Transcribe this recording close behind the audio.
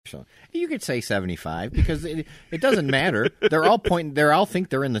So you could say 75 because it doesn't matter. They're all think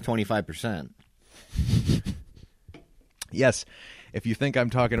they're in the 25%. Yes. If you think I'm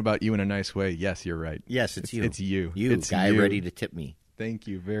talking about you in a nice way, yes, you're right. Yes, it's you. It's you. You, it's guy you. ready to tip me. Thank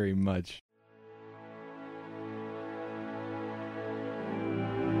you very much.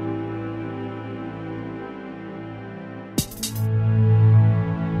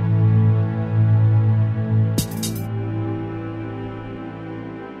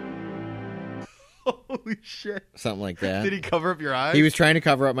 Holy shit. Something like that. Did he cover up your eyes? He was trying to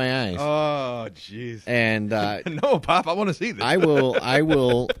cover up my eyes. Oh, jeez. And no, Pop, I want to see this. I will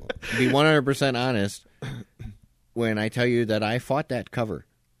be 100% honest when I tell you that I fought that cover.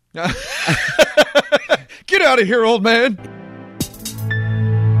 Get out of here, old man.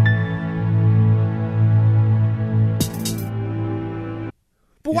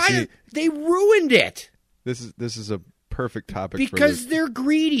 But why? They ruined it. This is a perfect topic because they're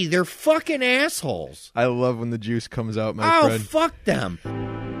greedy. They're fucking assholes. I love when the juice comes out, my friend. Oh, fuck them.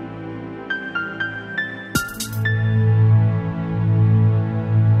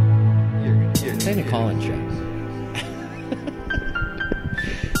 You're kind of calling shit.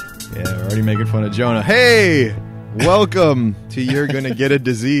 Yeah, we're already making fun of Jonah. Hey, welcome to You're Gonna Get a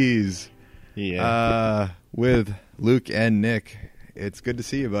Disease. Yeah. With Luke and Nick. It's good to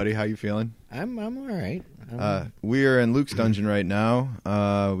see you, buddy. How you feeling? I'm all right. We are in Luke's dungeon right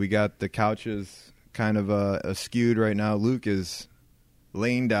now. We got the couches kind of skewed right now. Luke is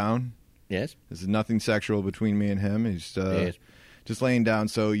laying down. Yes. This is nothing sexual between me and him. He's yes. Just laying down.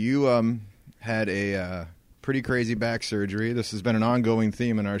 So you had a pretty crazy back surgery. This has been an ongoing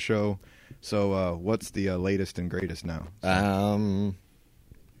theme in our show. So what's the latest and greatest now? I don't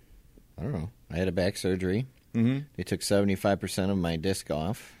know. I had a back surgery. Mm-hmm. They took 75% of my disc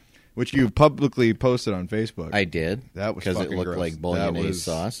off. Which you publicly posted on Facebook. I did. That was because fucking it looked gross. like bolognese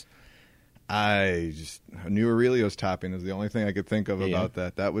sauce. I knew Aurelio's topping is the only thing I could think of about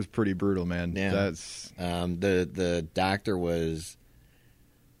that. That was pretty brutal, man. Yeah. That's the doctor was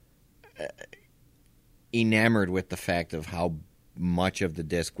enamored with the fact of how much of the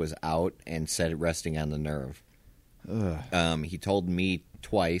disc was out and said it resting on the nerve. He told me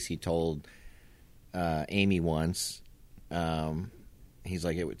twice. He told Amy once. He's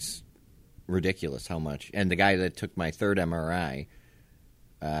like, it was ridiculous how much. And the guy that took my third MRI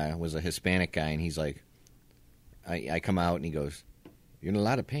was a Hispanic guy, and he's like, I come out, and he goes, "You're in a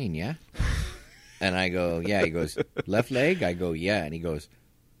lot of pain, yeah?" And I go, "Yeah." He goes, "Left leg?" I go, "Yeah." And he goes,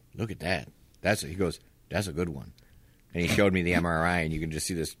 "Look at that." He goes, "That's a good one." And he showed me the MRI, and you can just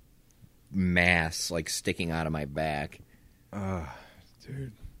see this mass, like, sticking out of my back.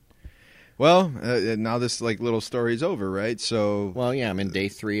 Dude. Well, now this little story's over, right? So, well, yeah, I'm in day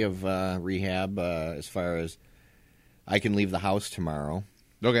 3 of rehab. As far as I can leave the house tomorrow.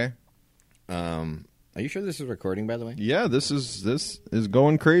 Okay. Are you sure this is recording? By the way, yeah, this is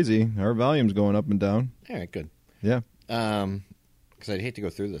going crazy. Our volume's going up and down. All right, good. Yeah. Because I'd hate to go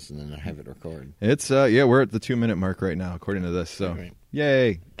through this and then not have it record. It's we're at the 2-minute mark right now, according to this. So, right.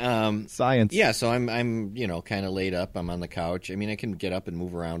 Yay! Science. Yeah, so I'm kind of laid up. I'm on the couch. I mean, I can get up and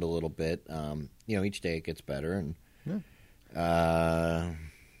move around a little bit. Each day it gets better, and I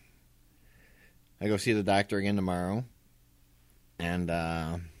go see the doctor again tomorrow. And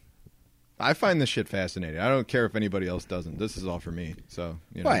I find this shit fascinating. I don't care if anybody else doesn't. This is all for me. So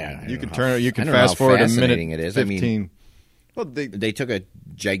you can fast forward a minute. It is. 15. I mean, well, they took a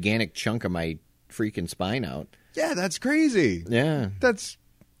gigantic chunk of my freaking spine out. Yeah, that's crazy. Yeah. That's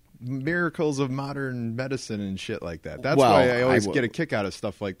miracles of modern medicine and shit like that. That's why I always get a kick out of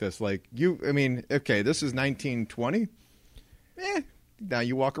stuff like this. Like, this is 1920. Now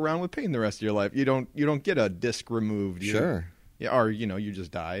you walk around with pain the rest of your life. You don't get a disc removed. Sure. Yeah, or you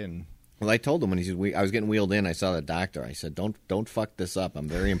just die and... Well, I told him when I was getting wheeled in, I saw the doctor. I said, don't fuck this up. I'm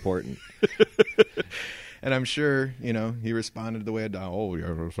very important. And I'm sure, he responded the way I did. Oh,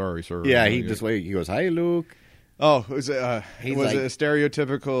 yeah, sorry, sir. Yeah, he goes, "Hi, Luke." Oh, was it a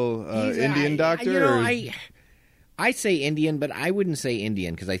stereotypical Indian doctor? I say Indian, but I wouldn't say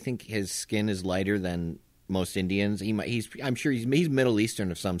Indian because I think his skin is lighter than most Indians. I'm sure he's Middle Eastern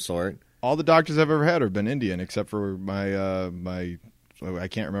of some sort. All the doctors I've ever had have been Indian, except for my I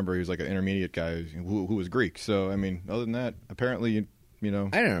can't remember. He was like an intermediate guy who was Greek. So I mean, other than that, apparently, I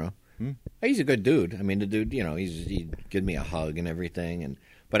don't know. He's a good dude. I mean, the dude, he'd give me a hug and everything.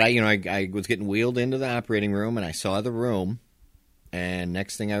 But I was getting wheeled into the operating room, and I saw the room. And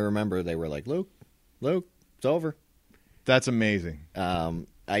next thing I remember, they were like, Luke, it's over. That's amazing.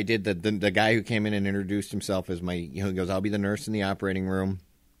 I did the guy who came in and introduced himself as he goes, I'll be the nurse in the operating room.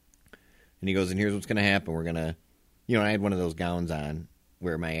 And he goes, and here's what's going to happen. We're going to, I had one of those gowns on.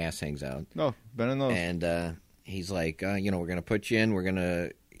 where my ass hangs out. No, been in those. And he's like, we're going to put you in. We're going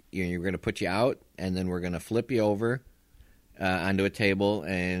to, you're going to put you out, and then we're going to flip you over onto a table,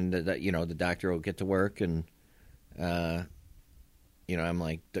 and the doctor will get to work, and I'm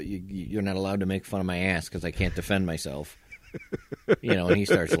like, you're not allowed to make fun of my ass because I can't defend myself. And he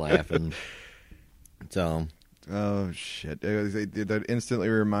starts laughing. So. Oh shit! That instantly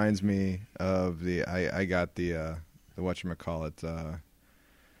reminds me of I got the whatchamacallit.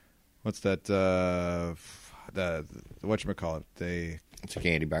 What's that? The whatchamacallit? It's a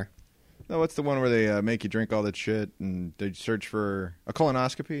candy bar. No, what's the one where they make you drink all that shit and they search for a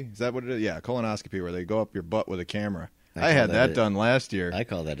colonoscopy? Is that what it is? Yeah, a colonoscopy where they go up your butt with a camera. I had that done last year. I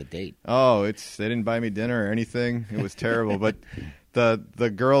call that a date. Oh, they didn't buy me dinner or anything. It was terrible. But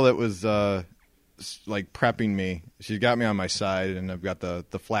the girl that was like prepping me, she's got me on my side, and I've got the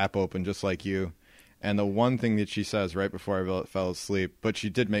flap open just like you. And the one thing that she says right before I fell asleep, but she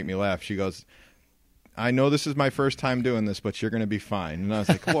did make me laugh. She goes, "I know this is my first time doing this, but you're going to be fine." And I was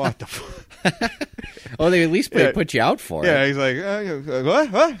like, "What the fuck?" Oh, they at least put you out for it. Yeah, he's like,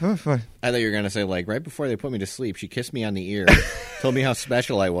 "What?" I thought you were going to say, like, right before they put me to sleep, she kissed me on the ear, told me how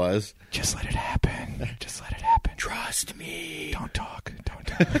special I was. Just let it happen. Just let it happen. Trust me. Don't talk. Don't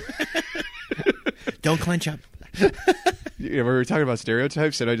talk. Don't clench up. We were talking about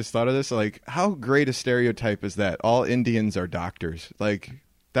stereotypes, and I just thought of this. Like, how great a stereotype is that? All Indians are doctors. Like,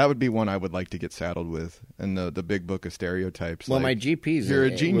 that would be one I would like to get saddled with in the big book of stereotypes. Well, like, my GP's you're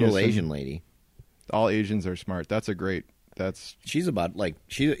a genius, little Asian lady. All Asians are smart. She's about, like,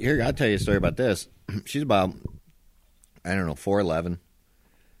 here, I'll tell you a story about this. She's about, I don't know, 4'11",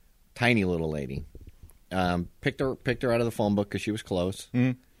 tiny little lady. Picked her out of the phone book because she was close.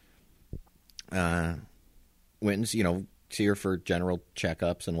 Mm-hmm. Went and see her for general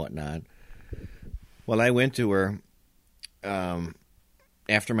checkups and whatnot. Well, I went to her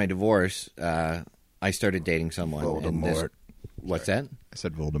after my divorce. I started dating someone. Voldemort. What's Sorry. that? I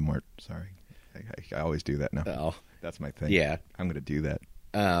said Voldemort. Sorry, I always do that now. Oh, that's my thing. Yeah, I'm going to do that.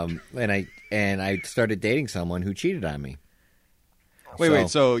 And I started dating someone who cheated on me. Wait.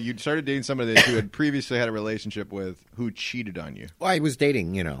 So you started dating somebody that you had previously had a relationship with who cheated on you? Well, I was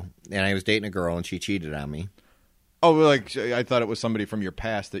dating, and I was dating a girl, and she cheated on me. Oh, like I thought it was somebody from your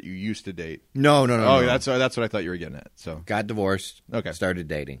past that you used to date. No. Oh, that's what I thought you were getting at. So got divorced. Okay. Started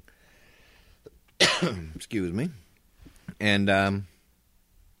dating. Excuse me. And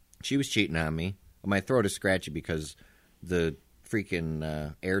she was cheating on me. My throat is scratchy because the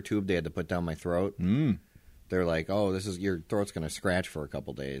freaking air tube they had to put down my throat. Mm. They're like, "Oh, your throat's going to scratch for a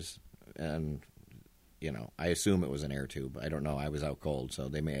couple days," and I assume it was an air tube. I don't know. I was out cold, so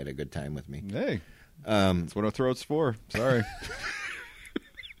they made a good time with me. Hey, that's what a throat's for. Sorry.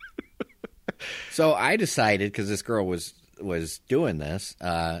 So I decided, because this girl was doing this,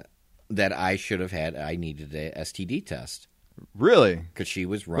 that I needed a STD test. Really? Because she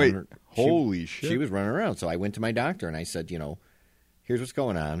was running. Wait, holy shit! She was running around. So I went to my doctor and I said, here's what's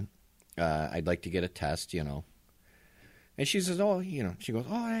going on. I'd like to get a test, And she says, she goes,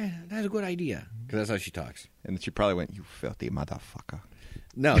 "Oh, that's a good idea," because that's how she talks. And she probably went, "You filthy motherfucker."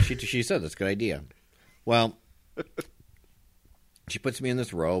 No, she said that's a good idea. Well, she puts me in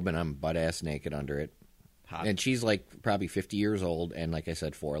this robe, and I'm butt-ass naked under it. Hot. And she's, like, probably 50 years old, and like I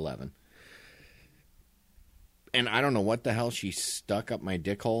said, 4'11". And I don't know what the hell she stuck up my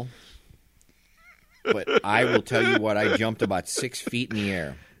dick hole, but I will tell you what, I jumped about 6 feet in the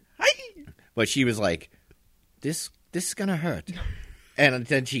air. But she was like, this is going to hurt. And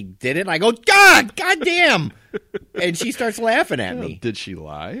then she did it, and I go, God damn! And she starts laughing at me. Did she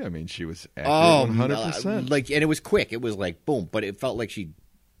lie? I mean, she was accurate 100%. And it was quick. It was like, boom, but it felt like she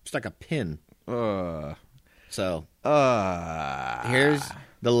stuck a pin. So, here's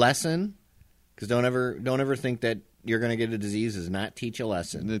the lesson, because don't ever think that you're going to get a disease does not teach a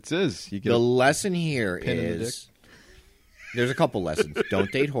lesson. It is. The lesson here is, there's a couple lessons.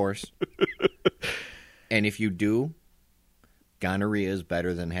 Don't date horse. And if you do, gonorrhea is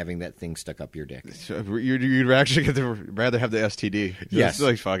better than having that thing stuck up your dick. So you'd actually rather have the STD. Yes.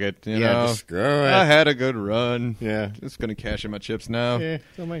 Like, fuck it. Just screw it. I had a good run. Yeah. Just going to cash in my chips now. Yeah.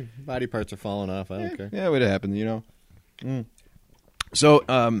 So my body parts are falling off. I don't care. Yeah, it would happen, Mm.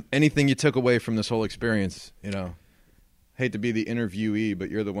 So anything you took away from this whole experience, Hate to be the interviewee, but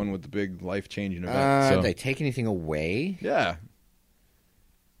you're the one with the big life-changing event. Did I take anything away? Yeah.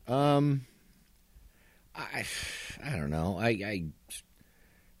 I don't know.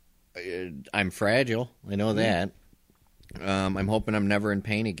 I'm fragile. I know that. I'm hoping I'm never in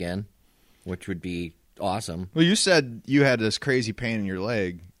pain again, which would be awesome. Well, you said you had this crazy pain in your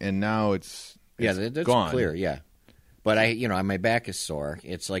leg, and now it's that's gone. Clear. Yeah. But my back is sore.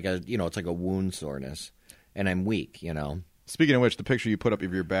 It's like a wound soreness, and I'm weak. Speaking of which, the picture you put up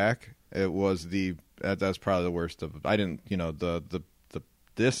of your back, it was that's probably the worst of. I didn't, the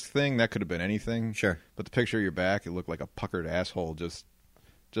disc thing that could have been anything. Sure. But the picture of your back, it looked like a puckered asshole just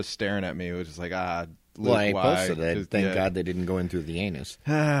staring at me. It was just like I posted it. Thank God they didn't go in through the anus.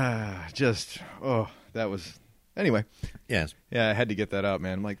 That was. Anyway. Yes. Yeah, I had to get that out,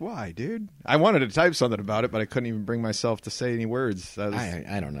 man. I'm like, why, dude? I wanted to type something about it, but I couldn't even bring myself to say any words.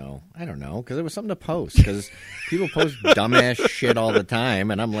 I don't know. Because it was something to post. Because people post dumbass shit all the time,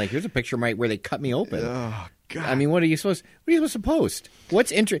 and I'm like, here's a picture where they cut me open. Oh, God. I mean, what are you supposed to post? What's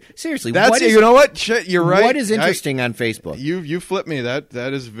seriously? You know what? Shit, you're right. What is interesting on Facebook? You flipped me. That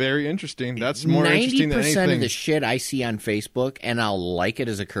is very interesting. That's more interesting than anything. 90% of the shit I see on Facebook, and I'll like it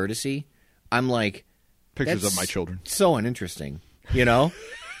as a courtesy. I'm like. Pictures of my children. So uninteresting, This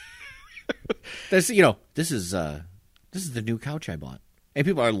is the new couch I bought, and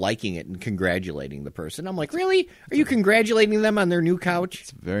people are liking it and congratulating the person. I'm like, really? Are you congratulating them on their new couch?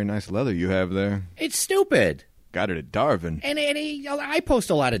 It's very nice leather you have there. It's stupid. Got it at Darwin. And I post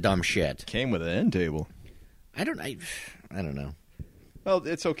a lot of dumb shit. Came with an end table. I don't know. Well,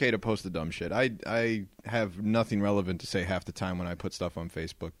 it's okay to post the dumb shit. I have nothing relevant to say half the time when I put stuff on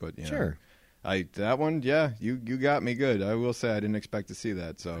Facebook, but sure. That one, yeah, you got me good. I will say I didn't expect to see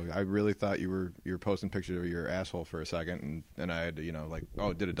that. So I really thought you were posting pictures of your asshole for a second, and I had to, did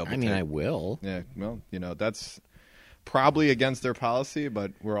a double take. I will. Yeah, well, that's probably against their policy,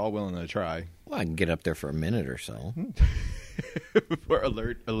 but we're all willing to try. Well, I can get up there for a minute or so. For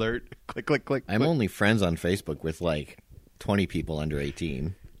alert, click, click, click. I'm only friends on Facebook with 20 people under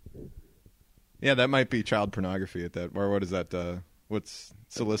 18. Yeah, that might be child pornography at that. Or what is that? What's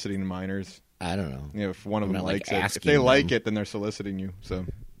soliciting minors? I don't know. If one of them likes it, if they like it, then they're soliciting you. So,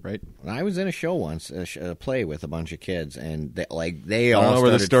 right? I was in a show once, a play with a bunch of kids, and they all. I don't know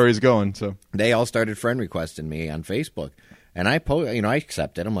where the story's going. So they all started friend requesting me on Facebook, and I I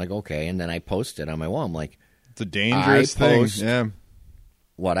accepted. I'm like, okay, and then I posted on my wall. I'm like, it's a dangerous thing. Yeah.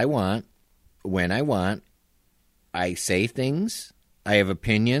 What I want, when I want. I say things. I have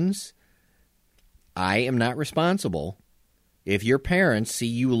opinions. I am not responsible. If your parents see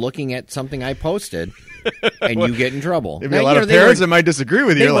you looking at something I posted and you get in trouble. There'd be a lot of parents that might disagree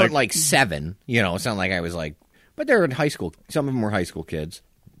with you. They weren't like 7. It's not like I was like, but they're in high school. Some of them were high school kids.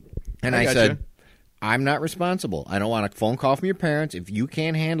 And I said, I'm not responsible. I don't want a phone call from your parents. If you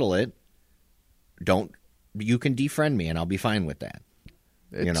can't handle it, you can defriend me and I'll be fine with that.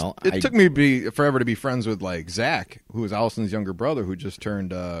 It took me forever to be friends with Zach, who is Allison's younger brother, who just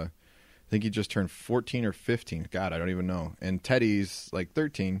turned, I think he just turned 14 or 15. God, I don't even know. And Teddy's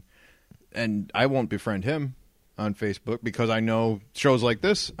 13, and I won't befriend him on Facebook because I know shows like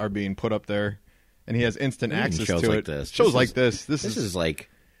this are being put up there, and he has instant access to it. Shows like this. This is like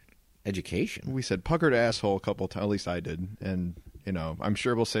education. We said puckered asshole a couple times. At least I did, and I'm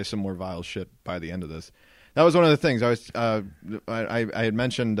sure we'll say some more vile shit by the end of this. That was one of the things I had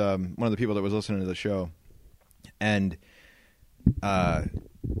mentioned. One of the people that was listening to the show, and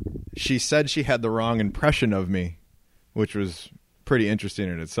she said she had the wrong impression of me, which was pretty interesting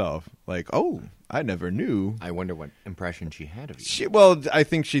in itself. I never knew. I wonder what impression she had of you. I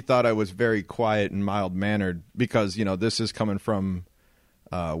think she thought I was very quiet and mild-mannered because this is coming from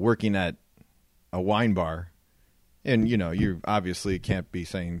working at a wine bar, and you obviously can't be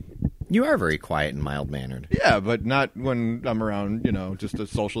saying. You are very quiet and mild-mannered. Yeah, but not when I'm around, just a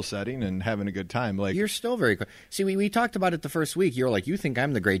social setting and having a good time. You're still very quiet. See, we talked about it the first week. You were like, you think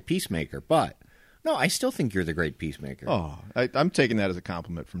I'm the great peacemaker. But, no, I still think you're the great peacemaker. Oh, I'm taking that as a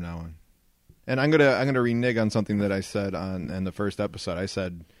compliment from now on. And I'm gonna renege on something that I said in the first episode. I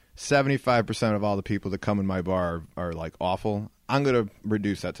said 75% of all the people that come in my bar are awful. I'm going to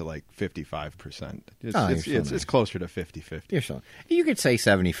reduce that to 55%. It's closer to 50-50. You're so, you could say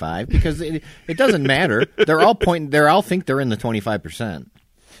 75 because it doesn't matter. They're all think they're in the 25%.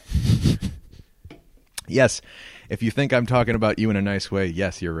 Yes. If you think I'm talking about you in a nice way,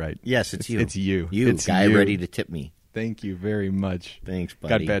 yes, you're right. Yes, it's you. It's you. It's guy you. Ready to tip me. Thank you very much. Thanks,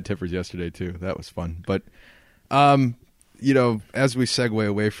 buddy. Got bad tippers yesterday too. That was fun. But as we segue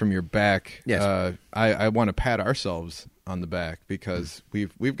away from your back, yes. I want to pat ourselves on the back because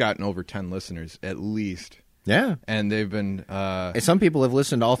we've gotten over 10 listeners at least. Yeah. And they've been some people have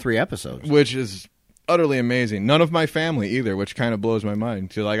listened to all 3 episodes, which is utterly amazing. None of my family either, which kind of blows my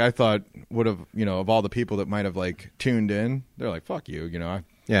mind. So I thought would have, of all the people that might have tuned in, they're like, fuck you,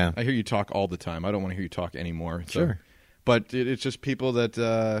 yeah. I hear you talk all the time. I don't want to hear you talk anymore. So. Sure. But it's just people that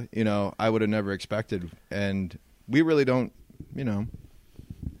I would have never expected, and we really don't,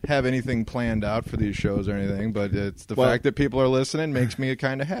 have anything planned out for these shows or anything, but it's the fact that people are listening makes me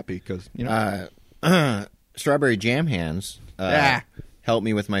kind of happy because, you know. Strawberry Jam Hands helped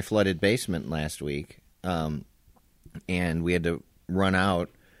me with my flooded basement last week, and we had to run out.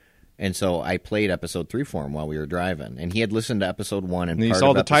 And so I played episode 3 for him while we were driving, and he had listened to episode 1 and he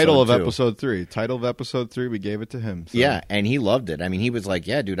saw the title of episode 3. Title of episode 3, we gave it to him. So. Yeah, and he loved it. I mean, he was like,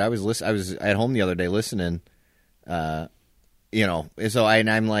 "Yeah, dude, I was at home the other day listening." You know, so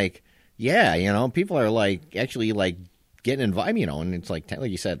I'm like, yeah, you know, people are like actually like getting invited, you know, and it's like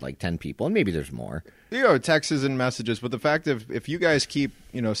you said, like 10 people, and maybe there's more. You know, texts and messages, but the fact of if you guys keep,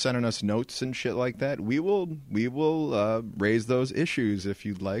 you know, sending us notes and shit like that, we will raise those issues if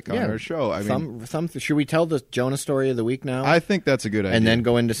you'd like on our show. I mean, should we tell the Jonah story of the week now? I think that's a good idea, and then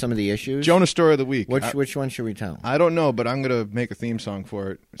go into some of the issues. Jonah story of the week. Which one should we tell? I don't know, but I'm gonna make a theme song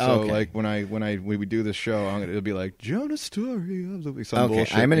for it. So like when we do this show, it'll be like Jonah story of the week. Some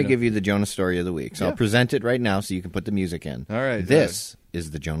bullshit, I'm gonna give you the Jonah story of the week. So I'll present it right now, so you can put the music in. All right, this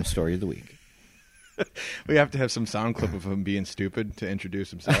is the Jonah story of the week. We have to have some sound clip of him being stupid to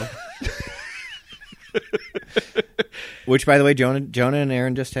introduce himself. Which, by the way, Jonah and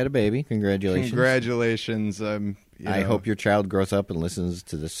Aaron just had a baby. Congratulations. Congratulations. I hope your child grows up and listens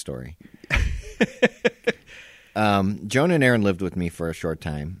to this story. Jonah and Aaron lived with me for a short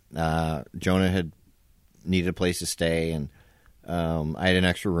time. Jonah had needed a place to stay, and I had an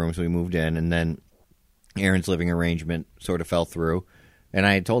extra room, so we moved in. And then Aaron's living arrangement sort of fell through. And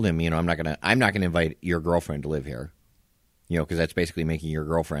I had told him, you know, I'm not gonna invite your girlfriend to live here, you know, because that's basically making your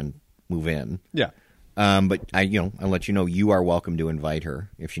girlfriend move in. Yeah. But I'll let you know you are welcome to invite her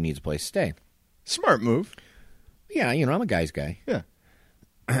if she needs a place to stay. Smart move. Yeah, you know, I'm a guy's guy. Yeah.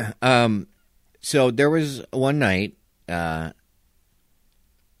 So there was one night, and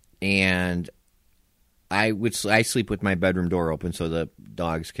I sleep with my bedroom door open so the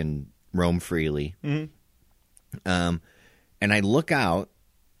dogs can roam freely. Mm-hmm. And I look out,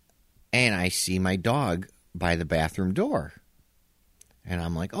 and I see my dog by the bathroom door. And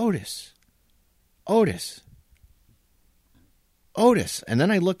I'm like, Otis. And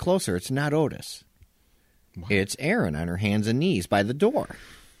then I look closer. It's not Otis. What? It's Erin on her hands and knees by the door.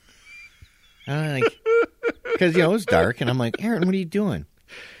 And I'm like, because, you know, it was dark, and I'm like, Erin, what are you doing?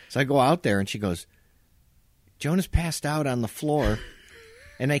 So I go out there, and she goes, Jonah's passed out on the floor,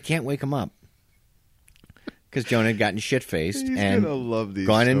 and I can't wake him up. Because Jonah had gotten shit-faced and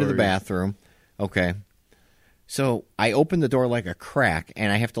gone into the bathroom. Okay. So I opened the door like a crack, and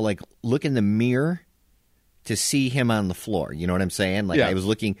I have to, like, look in the mirror to see him on the floor. You know what I'm saying? Like, I was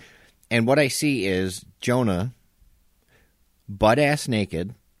looking, and what I see is Jonah, butt-ass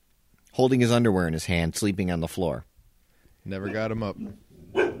naked, holding his underwear in his hand, sleeping on the floor. Never got him up.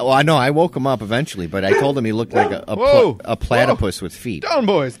 Oh, I know. I woke him up eventually, but I told him he looked like a platypus with feet. Down,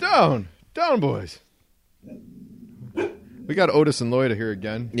 boys. Down. Down, boys. We got Otis and Lloyd here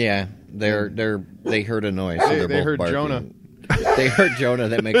again. Yeah, they heard a noise. So they heard barking. Jonah. They heard Jonah.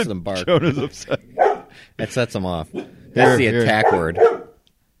 That makes them bark. Jonah's upset. That sets them off. That's the attack word.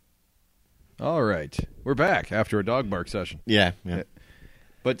 All right, we're back after a dog bark session. Yeah.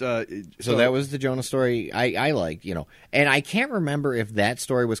 But so that was the Jonah story. I like, you know, and I can't remember if that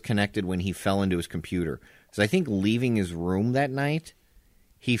story was connected when he fell into his computer. Because I think leaving his room that night,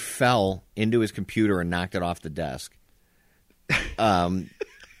 he fell into his computer and knocked it off the desk. But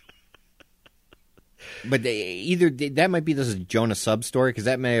either that might be this Jonah sub story, because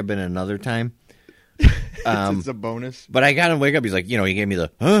that may have been another time. It's a bonus. But I got him wake up. He's like, you know, he gave me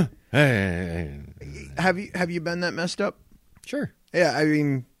the huh. Have you been that messed up? Sure. Yeah, I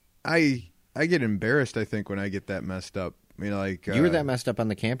mean, I get embarrassed, I think, when I get that messed up. I mean, like you were that messed up on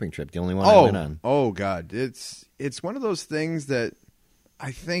the camping trip, the only one I went on. Oh God, it's one of those things that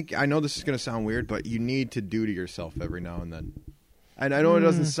I know this is going to sound weird, but you need to do to yourself every now and then. And I know it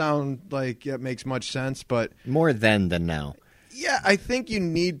doesn't sound like it makes much sense, but more then than now. Yeah, I think you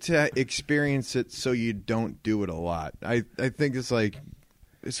need to experience it so you don't do it a lot. I think it's like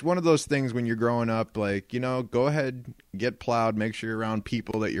it's one of those things when you're growing up, like, you know, go ahead, get plowed, make sure you're around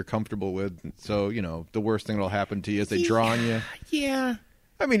people that you're comfortable with. So, you know, the worst thing that'll happen to you is they draw on you. Yeah.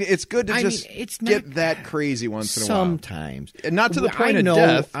 I mean, it's good to get that crazy once in a while. Sometimes. And not to the point of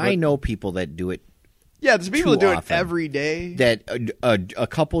death. I know people that do it. Yeah, there's people that do it every day. That a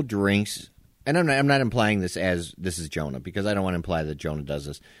couple drinks, and I'm not implying this as this is Jonah, because I don't want to imply that Jonah does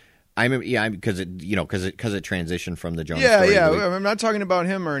this. Because it transitioned from the Jonah story. Yeah. I'm not talking about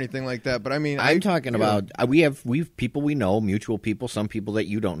him or anything like that, but I mean, I'm talking about we've people we know, mutual people, some people that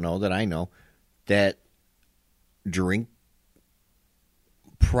you don't know that I know that drink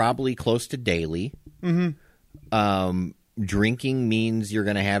probably close to daily. Mm-hmm. drinking means you're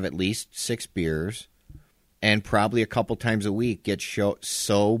going to have at least 6 beers and probably a couple times a week get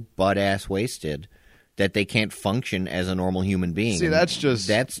so butt-ass wasted that they can't function as a normal human being. See, that's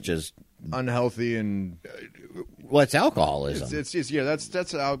just unhealthy and... Well, it's alcoholism.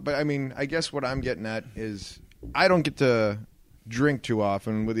 That's out. But, I mean, I guess what I'm getting at is I don't get to drink too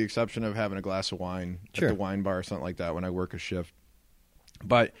often, with the exception of having a glass of wine at the wine bar or something like that when I work a shift.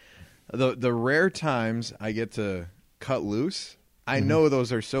 But the rare times I get to cut loose, I know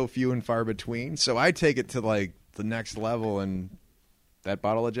those are so few and far between. So I take it to like the next level, and that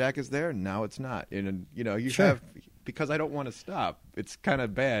bottle of Jack is there. Now it's not. And you have, because I don't want to stop. It's kind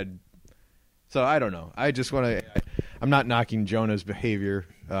of bad. So I don't know. I just want to. I'm not knocking Jonah's behavior.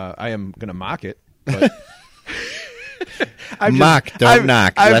 I am going to mock it. But knock.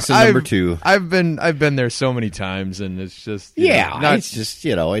 Lesson number 2. I've been there so many times, and it's just it's just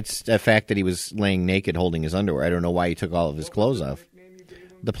it's the fact that he was laying naked holding his underwear. I don't know why he took all of his clothes off.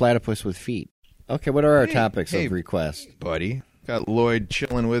 The platypus with feet. Okay, what are our topics of request, buddy? Got Lloyd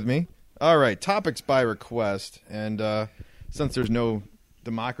chilling with me. All right, topics by request, and since there's no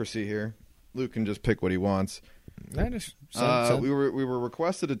democracy here, Luke can just pick what he wants. We were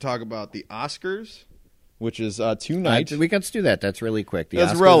requested to talk about the Oscars, which is tonight. We can do that. That's really quick.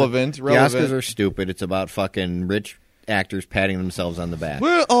 That's relevant. The Oscars are stupid. It's about fucking rich actors patting themselves on the back.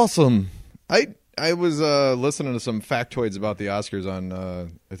 Well, awesome. I was listening to some factoids about the Oscars on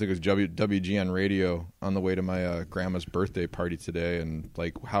I think it was WGN Radio on the way to my grandma's birthday party today, and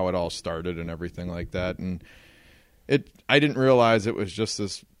like how it all started and everything like that. And I didn't realize it was just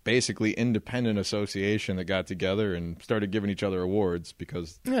this basically independent association that got together and started giving each other awards,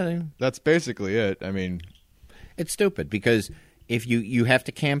 because that's basically it. I mean, it's stupid because if you have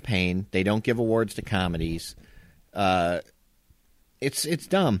to campaign, they don't give awards to comedies. It's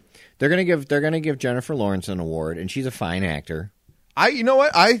dumb. They're gonna give Jennifer Lawrence an award, and she's a fine actor. You know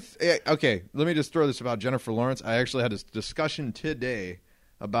what? Okay. Let me just throw this about Jennifer Lawrence. I actually had a discussion today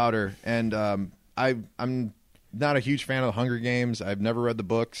about her, and I'm not a huge fan of the Hunger Games. I've never read the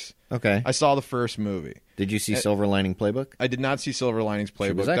books. Okay. I saw the first movie. Did you see Silver Lining Playbook? I did not see Silver Linings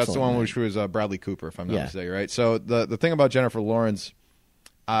Playbook. That's the one which was Bradley Cooper, if I'm not mistaken, right? So the thing about Jennifer Lawrence,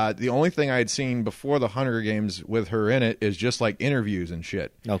 the only thing I had seen before the Hunger Games with her in it is just like interviews and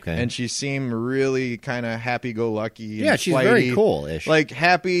shit. Okay. And she seemed really kind of happy-go-lucky. Yeah, she's very cool-ish. Like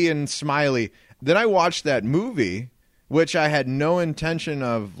happy and smiley. Then I watched that movie, which I had no intention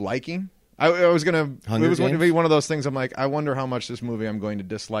of liking. I was going to... It was going to be one of those things I'm like, I wonder how much this movie I'm going to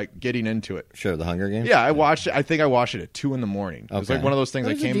dislike getting into it. Sure, The Hunger Games? Yeah, I watched it. I think I watched it at 2 in the morning. It was like one of those things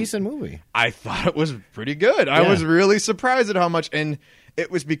It was a decent movie. I thought it was pretty good. Yeah. I was really surprised at how much... And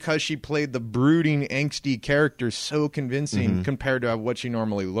it was because she played the brooding, angsty character so convincing compared to what she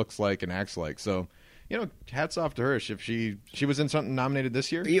normally looks like and acts like. So, hats off to her. If she was in something nominated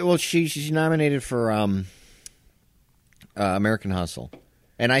this year? Yeah, well, she's nominated for American Hustle.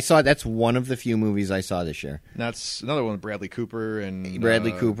 And I saw that's one of the few movies I saw this year. That's another one with Bradley Cooper and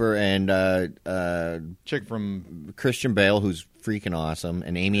chick from Christian Bale, who's freaking awesome,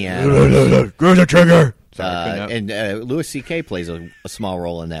 and Amy Adams. Grab the trigger. And Louis C.K. plays a small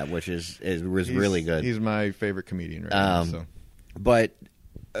role in that, which was really good. He's my favorite comedian right now. So. But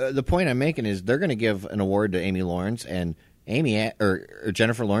the point I'm making is they're going to give an award to Amy Lawrence, and or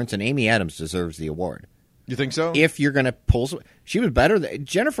Jennifer Lawrence, and Amy Adams deserves the award. You think so? If you're going to pull... She was better...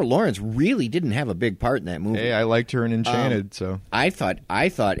 Jennifer Lawrence really didn't have a big part in that movie. Hey, I liked her in Enchanted, so... I thought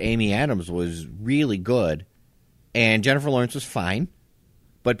Amy Adams was really good, and Jennifer Lawrence was fine,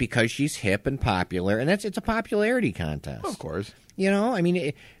 but because she's hip and popular, and it's a popularity contest. Of course. I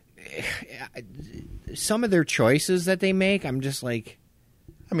mean, some of their choices that they make, I'm just like...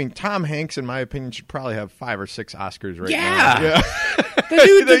 I mean, Tom Hanks, in my opinion, should probably have 5 or 6 Oscars right now. Yeah!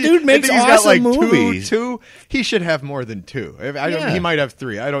 The dude makes awesome got like movies. Two. He should have more than 2. He might have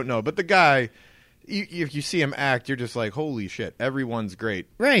 3. I don't know. But the guy, if you see him act, you're just like, holy shit, everyone's great.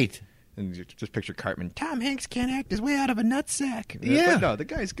 Right. And you just picture Cartman. Tom Hanks can't act his way out of a nutsack. Yeah. But no, the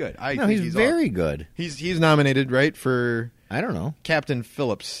guy's good. He's very good. He's nominated, right, for... I don't know. Captain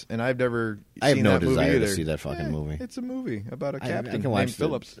Phillips, and I've never I have seen no that movie desire either. to see that fucking movie. It's a movie about a captain I can watch named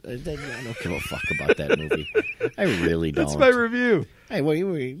Phillips. I don't give a fuck about that movie. I really don't. That's my review. Hey,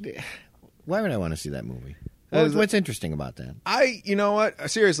 why would I want to see that movie? What's interesting about that? You know what?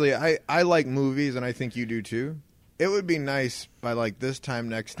 Seriously, I like movies, and I think you do too. It would be nice by like this time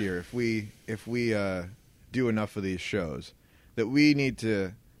next year if we do enough of these shows that we need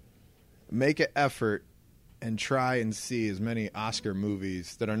to make an effort and try and see as many Oscar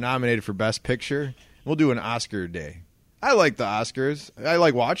movies that are nominated for Best Picture. We'll do an Oscar day. I like the Oscars. I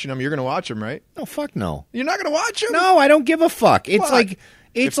like watching them. You're going to watch them, right? No, fuck no. You're not going to watch them? No, I don't give a fuck. It's What? like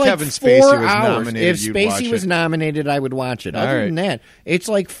If like Kevin 4 Spacey was hours. nominated, If you'd watch Spacey it. was nominated, I would watch it. Other right. than that, it's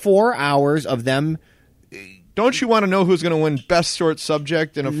like 4 hours of them. Don't you want to know who's going to win Best Short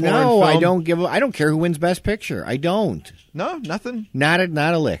Subject in a foreign film? No, I don't give. I don't care who wins Best Picture. I don't. No, nothing. Not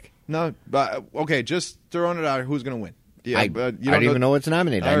a lick. No, but okay, just throwing it out. Who's going to win? Yeah, I don't even know what's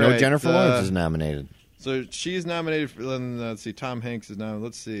nominated. I know Jennifer Lawrence is nominated. So she's nominated for. Let's see. Tom Hanks is now.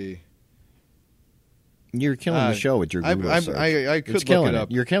 Let's see. You're killing the show with your Google search. I could it's look it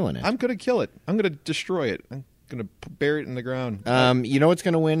up. You're killing it. I'm going to kill it. I'm going to destroy it. I'm going to bury it in the ground. You know what's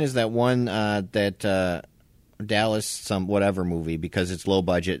going to win is that one that Dallas some whatever movie because it's low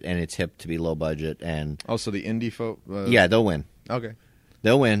budget and it's hip to be low budget and also the indie folk. Yeah, they'll win. Okay,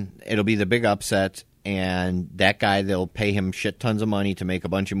 they'll win. It'll be the big upset, and that guy they'll pay him shit tons of money to make a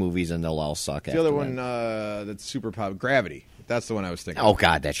bunch of movies, and they'll all suck. The other one that's super pop, Gravity. That's the one I was thinking. Oh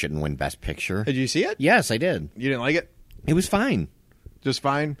God, that shouldn't win Best Picture. Did you see it? Yes, I did. You didn't like it? It was fine. Just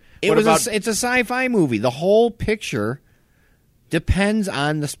fine. It's a sci-fi movie. The whole picture depends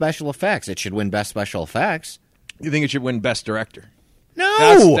on the special effects. It should win Best Special Effects. You think it should win Best Director?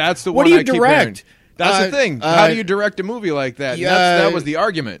 No. That's the what one do you I keep direct? hearing. That's the thing. How do you direct a movie like that? That was the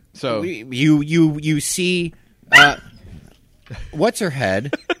argument. So you see, what's her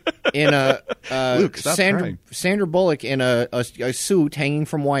head in a Luke, stop crying. Sandra Bullock in a suit hanging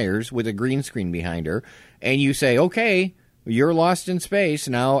from wires with a green screen behind her, and you say, "Okay, you're lost in space.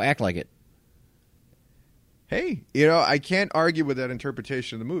 Now act like it." Hey, I can't argue with that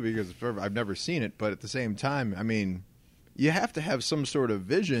interpretation of the movie because I've never seen it. But at the same time, I mean, you have to have some sort of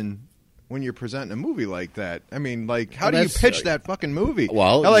vision when you're presenting a movie like that. I mean, like, how do you pitch that fucking movie?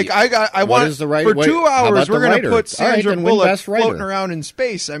 Well, like, I want for 2 hours we're going to put Sandra Bullock floating around in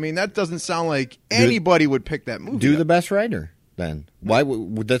space. I mean, that doesn't sound like anybody would pick that movie. Do the best writer then. Why?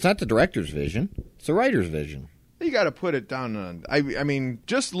 That's not the director's vision. It's the writer's vision. You got to put it down on. I mean,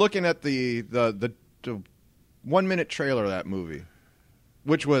 just looking at the 1-minute trailer of that movie,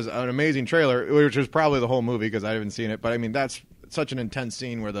 which was an amazing trailer, which was probably the whole movie because I haven't seen it. But I mean, that's such an intense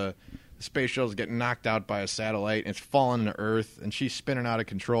scene where the space shuttle's getting knocked out by a satellite and it's falling to Earth and she's spinning out of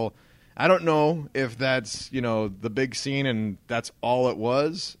control. I don't know if that's, the big scene and that's all it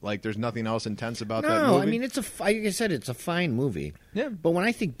was. Like, there's nothing else intense about that movie. No, I mean, like I said, it's a fine movie. Yeah. But when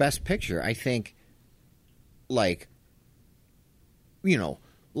I think Best Picture, I think, like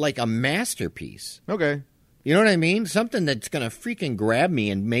a masterpiece. Okay. You know what I mean? Something that's going to freaking grab me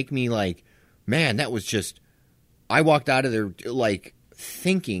and make me like, man, that was just, I walked out of there like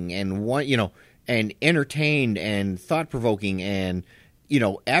thinking and and entertained and thought-provoking and,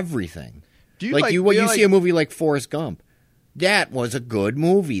 everything. Do you you see a movie like Forrest Gump. That was a good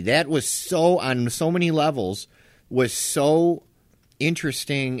movie. That was on so many levels, was so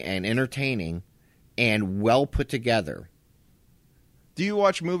interesting and entertaining and well put together. Do you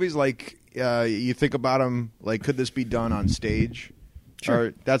watch movies like you think about them like, could this be done on stage? Sure.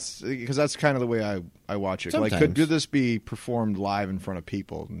 Or that's kind of the way I watch it. Sometimes. Like, could this be performed live in front of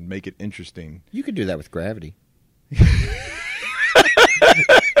people and make it interesting? You could do that with Gravity.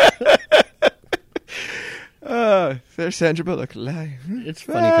 There's Sandra Bullock live. It's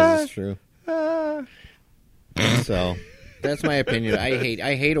funny because it's true. So that's my opinion.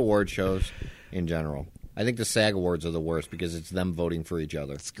 I hate award shows in general. I think the SAG Awards are the worst because it's them voting for each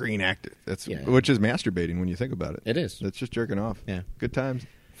other. Screen actor. Which is masturbating when you think about it. It is. It's just jerking off. Yeah. Good times.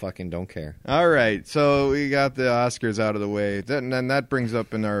 Fucking don't care. All right. So we got the Oscars out of the way. And then that brings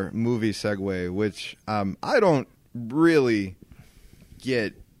up in our movie segue, which I don't really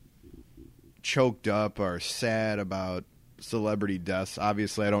get choked up or sad about celebrity deaths.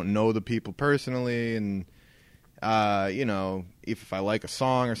 Obviously, I don't know the people personally, and if I like a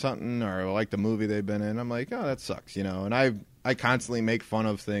song or something, or I like the movie they've been in, I'm like, oh, that sucks, And I constantly make fun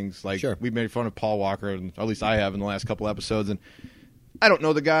of things. Like, sure. We've made fun of Paul Walker, and at least I have in the last couple episodes, and I don't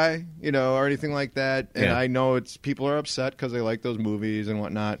know the guy, or anything like that, and yeah. I know people are upset because they like those movies and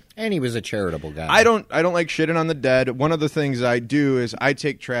whatnot. And he was a charitable guy. I don't like shitting on the dead. One of the things I do is I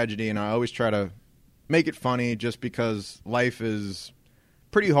take tragedy and I always try to make it funny, just because life is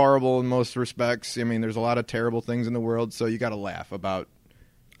pretty horrible in most respects. I mean, there's a lot of terrible things in the world, so you got to laugh about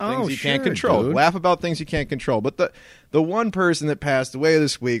things you can't control. Dude. Laugh about things you can't control. But the one person that passed away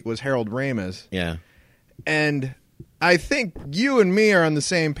this week was Harold Ramis. Yeah. And I think you and me are on the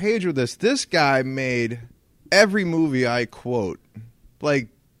same page with this. This guy made every movie I quote. Like,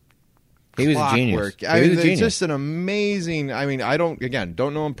 he was a genius. It's just an amazing. I mean, I don't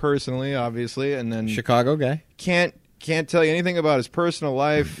know him personally, obviously, and then Chicago guy. Can't tell you anything about his personal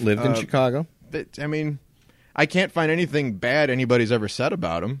life. Lived in Chicago. But I mean, I can't find anything bad anybody's ever said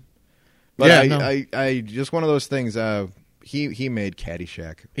about him. But I just one of those things. He made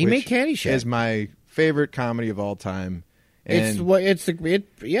Caddyshack. He made Caddyshack. Is my favorite comedy of all time. And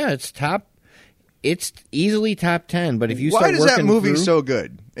it's top. It's easily top 10. But if you why start does that movie through, so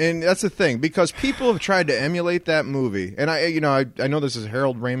good? And that's the thing, because people have tried to emulate that movie. And I know this is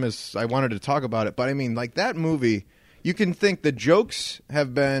Harold Ramis. I wanted to talk about it, but I mean, like that movie, you can think the jokes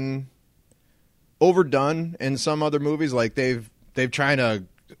have been overdone in some other movies. Like they've tried to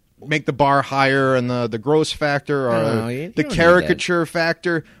make the bar higher and the gross factor or the caricature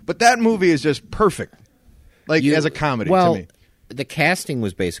factor. But that movie is just perfect, as a comedy to me. The casting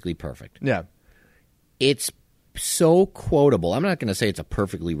was basically perfect. Yeah. It's so quotable. I'm not going to say it's a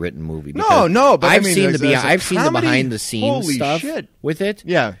perfectly written movie. No, but I've I mean, seen I've seen the behind the scenes stuff with it.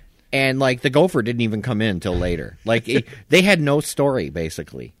 Yeah. And like the gopher didn't even come in until later. Like they had no story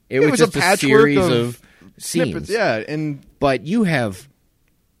basically. It was just a series of scenes. Yeah, but you have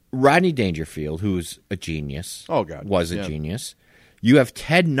Rodney Dangerfield, who's a genius. Oh God, was a genius. You have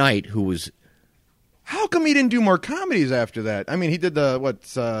Ted Knight, who was. How come he didn't do more comedies after that? I mean, he did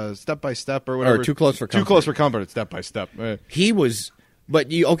the Step by Step or whatever. Or Too Close for Comfort. Too Close for Comfort. Step by Step. He was,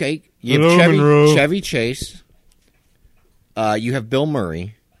 but you have Chevy Chase. You have Bill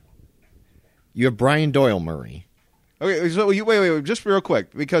Murray. You have Brian Doyle Murray. Okay, so wait, just real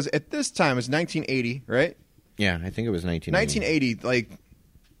quick, because at this time it's 1980, right? Yeah, I think it was 1980. 1980, like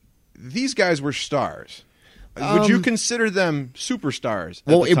these guys were stars. Would you consider them superstars?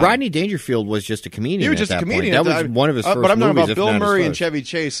 Well, Rodney Dangerfield was just a comedian. He was just a comedian. That was one of his first movies. But I'm talking about Bill Murray and Chevy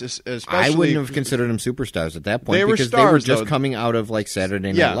Chase, especially. I wouldn't have considered them superstars at that point they because stars, they were just coming out of like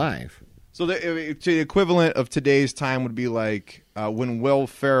Saturday Night Live. So the equivalent of today's time would be like when Will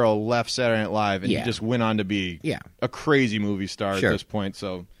Ferrell left Saturday Night Live and he just went on to be a crazy movie star at this point.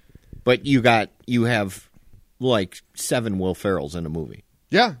 So, but you have like 7 Will Ferrells in a movie.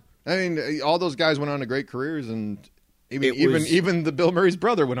 Yeah. I mean, all those guys went on to great careers, and even the Bill Murray's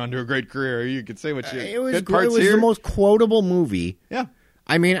brother went on to a great career. You could say what you. It was the most quotable movie. Yeah,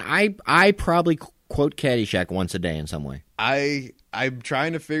 I mean, I probably quote Caddyshack once a day in some way. I'm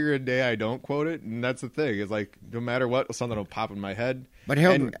trying to figure a day I don't quote it, and that's the thing. It's like no matter what, something will pop in my head. But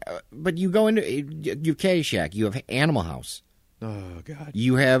but you go into you have Caddyshack, you have Animal House. Oh, God.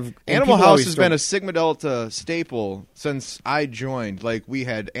 You have... Animal House has been a Sigma Delta staple since I joined. Like, we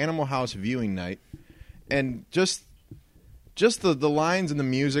had Animal House viewing night. And just the lines and the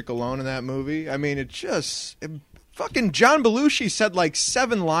music alone in that movie, I mean, fucking John Belushi said like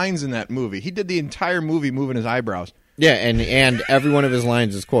 7 lines in that movie. He did the entire movie moving his eyebrows. Yeah, and every one of his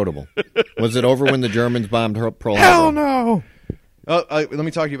lines is quotable. Was it over when the Germans bombed Pearl Harbor? Hell no! Let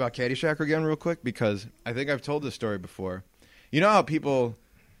me talk to you about Caddyshack again real quick, because I think I've told this story before. You know how people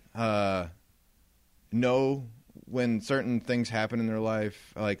know when certain things happen in their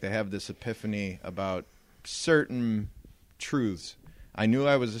life, like they have this epiphany about certain truths. I knew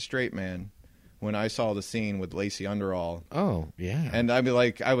I was a straight man when I saw the scene with Lacey Underall. Oh, yeah. And I'd be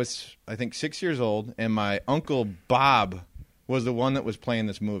like, I was, I think, 6 years old, and my uncle Bob was the one that was playing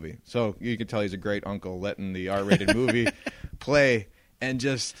this movie. So you can tell he's a great uncle, letting the R-rated movie play. And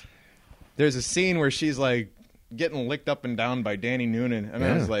just, there's a scene where she's like, getting licked up and down by Danny Noonan, and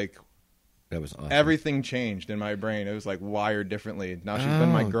I was like, that was awesome. Everything changed in my brain. It was like wired differently. Now she's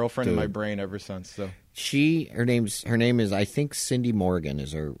been my girlfriend in my brain ever since. So her name is I think Cindy Morgan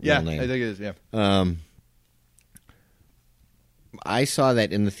is her real name. I think it is. Yeah. I saw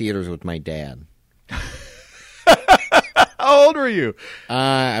that in the theaters with my dad. How old were you?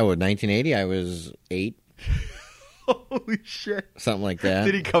 I was 1980. I was 8. Holy shit. Something like that.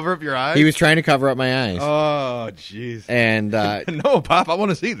 Did he cover up your eyes? He was trying to cover up my eyes. Oh, jeez. And no, Pop, I want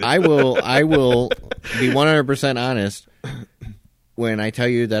to see this. I will be 100% honest when I tell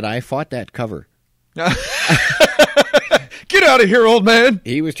you that I fought that cover. Get out of here, old man.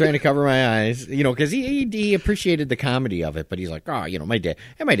 He was trying to cover my eyes, because he appreciated the comedy of it, but he's like, my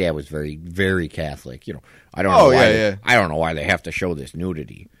dad was very, very Catholic. I don't know why. I don't know why they have to show this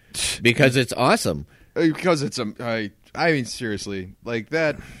nudity, because it's awesome. Because it's I mean, seriously, like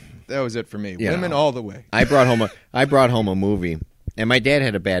that was it for me. Women all the way. I brought home a movie, and my dad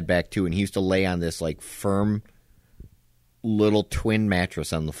had a bad back too, and he used to lay on this like firm little twin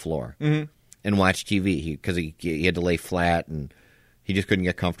mattress on the floor and watch TV because he had to lay flat and he just couldn't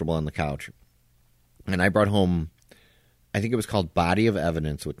get comfortable on the couch. And I brought home, I think it was called Body of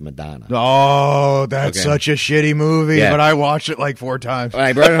Evidence with Madonna. Oh, that's such a shitty movie, but I watched it like 4 times.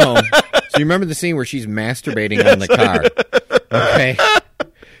 I brought it home. So you remember the scene where she's masturbating on the car? Okay.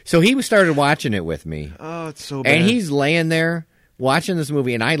 So he started watching it with me. Oh, it's so bad. And he's laying there watching this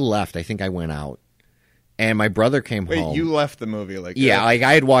movie, and I left. I think I went out. And my brother came home. Wait, you left the movie like yeah, that? like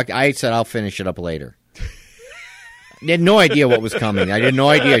I had walked. I said I'll finish it up later. I had no idea what was coming. I had no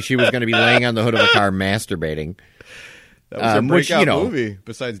idea she was going to be laying on the hood of a car masturbating. That was a breakout movie.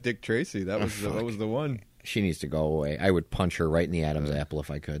 Besides Dick Tracy, that was the one. She needs to go away. I would punch her right in the Adam's apple if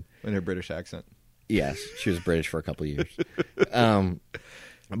I could. In her British accent. Yes, she was British for a couple of years.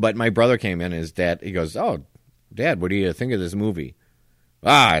 But my brother came in. His dad. He goes, "Oh, Dad, what do you think of this movie?"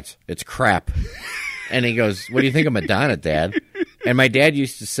 It's crap. And he goes, "What do you think of Madonna, Dad?" And my dad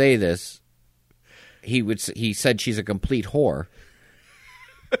used to say this. He said she's a complete whore,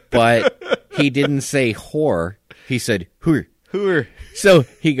 but he didn't say whore. He said whore. Whore. So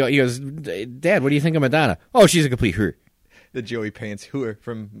he goes, "Dad, what do you think of Madonna?" "Oh, she's a complete whore." The Joey Pants whore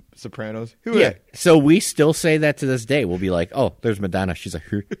from Sopranos. Whore. Yeah. So we still say that to this day. We'll be like, "Oh, there's Madonna. She's a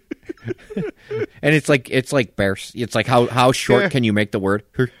whore." And it's like bears. It's like how short can you make the word?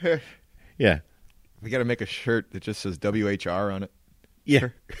 Yeah. We got to make a shirt that just says WHR on it. Yeah.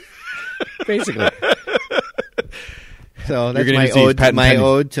 Basically. So that's my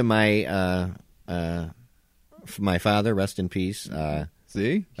ode to my father, rest in peace.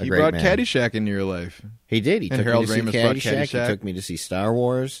 See? He brought man. Caddyshack into your life. He did. He and took Harold me to Ramis see brought Caddyshack. Caddyshack. He took me to see Star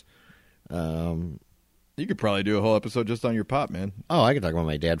Wars. You could probably do a whole episode just on your pop, man. Oh, I could talk about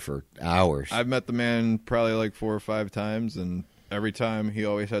my dad for hours. I've met the man probably like 4 or 5 times, and every time he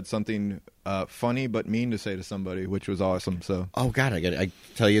always had something funny but mean to say to somebody, which was awesome. So, oh God, I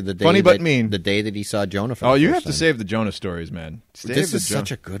tell you the day funny but mean. The day that he saw Jonah. Oh, you have to save the Jonah stories, man. This is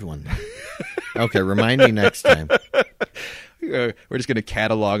such a good one. Okay, remind me next time. We're just going to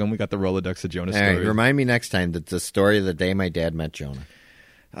catalog them. We got the Rolodex of Jonah stories. Right, remind me next time that the story of the day my dad met Jonah.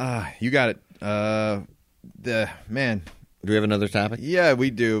 You got it. Man. Do we have another topic? Yeah,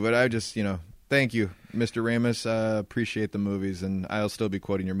 we do. But I just, thank you, Mr. Ramis. Appreciate the movies, and I'll still be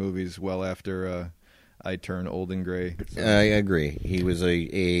quoting your movies well after I turn old and gray. So. I agree. He was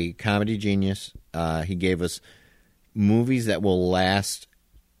a comedy genius. He gave us movies that will last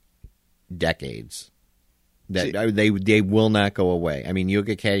decades. That they will not go away. I mean, you look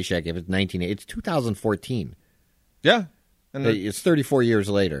at Caddyshack. If it's 2014. Yeah, and it's 34 years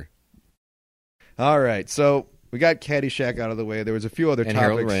later. All right, so we got Caddyshack out of the way. There was a few other topics.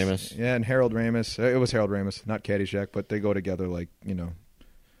 Harold Ramis. Yeah, and Harold Ramis. It was Harold Ramis, not Caddyshack, but they go together like,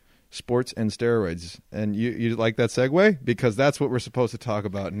 sports and steroids. And you like that segue? Because that's what we're supposed to talk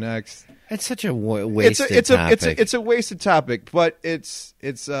about next. It's such a wasted topic. It's a wasted topic, but it's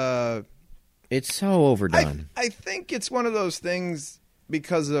so overdone. I think it's one of those things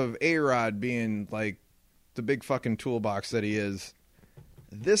because of A-Rod being like the big fucking toolbox that he is.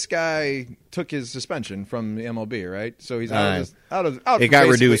 This guy took his suspension from the MLB, right? So he's out of it got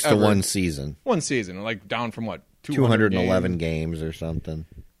reduced to one season. One season, like down from what? 211 games or something.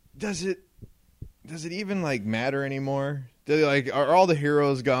 Does it even like matter anymore? Are all the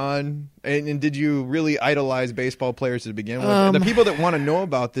heroes gone? And did you really idolize baseball players to begin with? And the people that want to know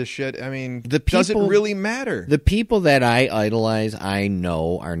about this shit, I mean, does it really matter? The people that I idolize, I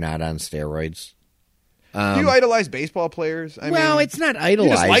know are not on steroids. Do you idolize baseball players? I mean, it's not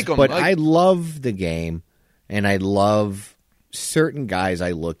idolize, just like them, but I love the game, and I love certain guys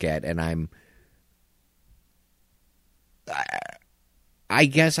I look at, and I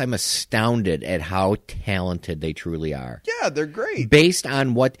guess I'm astounded at how talented they truly are. Yeah, they're great. Based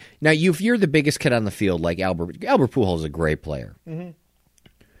on what... Now, if you're the biggest kid on the field, like Albert Pujols is a great player. Mm-hmm.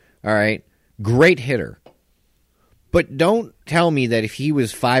 All right? Great hitter. But don't tell me that if he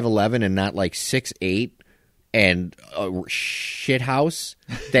was 5'11" and not like 6'8", and a shithouse,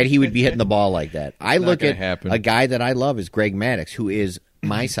 that he would be hitting the ball like that. I look at a guy that I love is Greg Maddux, who is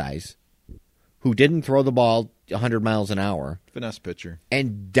my size, who didn't throw the ball 100 miles an hour. Finesse pitcher.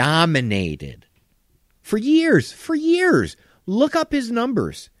 And dominated. For years. Look up his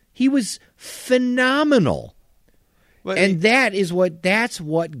numbers. He was phenomenal. But that's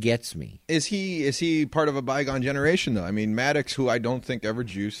what gets me. Is he part of a bygone generation though? I mean, Maddox, who I don't think ever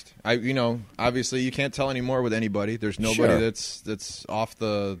juiced. Obviously you can't tell anymore with anybody. There's nobody that's off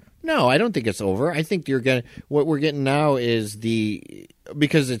the. No, I don't think it's over. I think what we're getting now is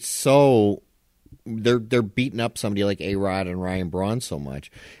because it's so they're beating up somebody like A-Rod and Ryan Braun so much,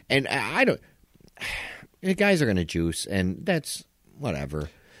 and the guys are going to juice, and that's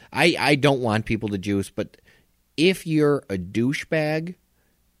whatever. I don't want people to juice, but. If you're a douchebag,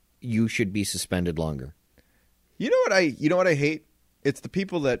 you should be suspended longer. You know what I hate? It's the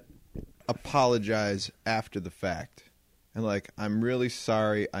people that apologize after the fact. And I'm really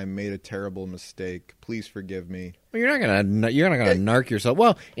sorry I made a terrible mistake. Please forgive me. Well, you're not gonna narc yourself.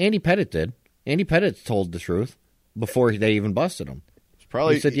 Well, Andy Pettitte did. Andy Pettitte told the truth before they even busted him.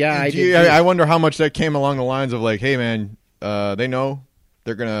 Probably. He said, "Yeah, I did. did." I wonder how much that came along the lines of like, "Hey, man, they know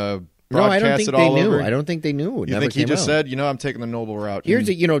they're gonna broadcast it all over." I don't think they knew. It you never think he came just out. said, "I'm taking the noble route"? Here's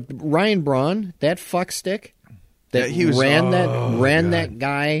Ryan Braun, that fuckstick that ran that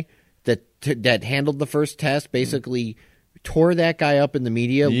guy that handled the first test, basically tore that guy up in the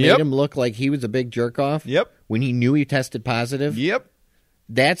media, made him look like he was a big jerk off. Yep. When he knew he tested positive. Yep.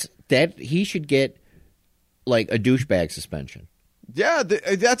 He should get like a douchebag suspension. Yeah,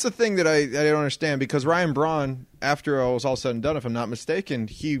 that's the thing that I don't understand, because Ryan Braun, after it was all said and done, if I'm not mistaken,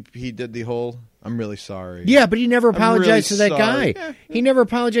 he did the whole "I'm really sorry." Yeah, but he never apologized to that sorry. guy. Yeah. He never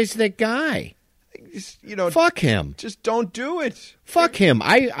apologized to that guy. Fuck him. Just don't do it. Fuck him.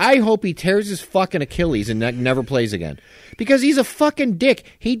 I hope he tears his fucking Achilles and never plays again. Because he's a fucking dick.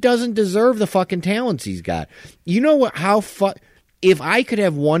 He doesn't deserve the fucking talents he's got. You know what? If I could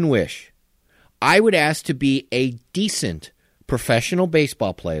have one wish, I would ask to be a decent professional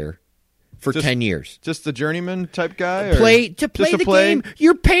baseball player for 10 years. Just the journeyman type guy? Play the game.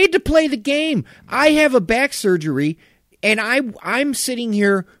 You're paid to play the game. I have a back surgery, and I'm sitting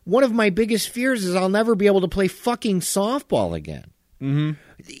here. One of my biggest fears is I'll never be able to play fucking softball again. Mm-hmm.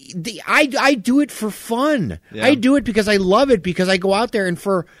 I do it for fun. Yeah. I do it because I love it, because I go out there and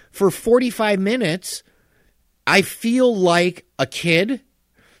for 45 minutes, I feel like a kid,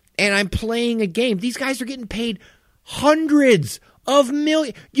 and I'm playing a game. These guys are getting paid hundreds of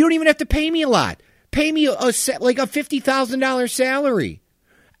millions. You don't even have to pay me a lot. Pay me like a $50,000 salary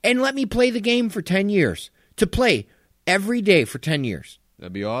and let me play the game for 10 years. To play every day for 10 years.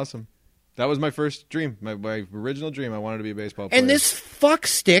 That'd be awesome. That was my first dream. My original dream. I wanted to be a baseball player. And this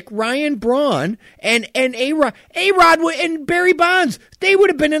fuckstick, Ryan Braun, and A-Rod and Barry Bonds, they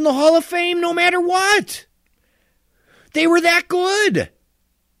would have been in the Hall of Fame no matter what. They were that good.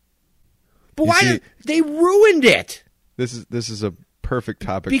 But they ruined it? This is a perfect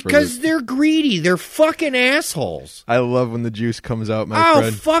topic because they're greedy. They're fucking assholes. I love when the juice comes out, my friend.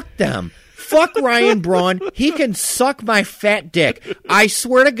 Oh, fuck them. Fuck Ryan Braun. He can suck my fat dick. I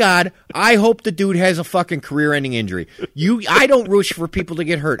swear to God, I hope the dude has a fucking career-ending injury. I don't wish for people to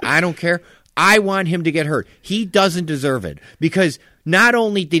get hurt. I don't care. I want him to get hurt. He doesn't deserve it. Because not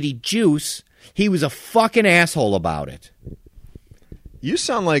only did he juice, he was a fucking asshole about it. You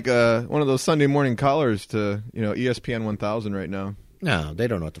sound like one of those Sunday morning callers to ESPN 1000 right now. No, they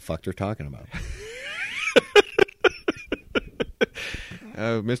don't know what the fuck they're talking about.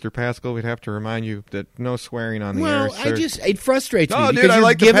 Mr. Pascal, we'd have to remind you that no swearing on the air, sir. It frustrates me because dude, I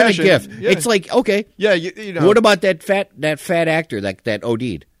like you're giving a passion. gift. Yeah. It's like, okay. Yeah, you know. What about that fat actor that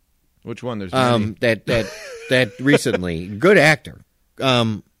OD'd? Which one? There's many. that recently. Good actor.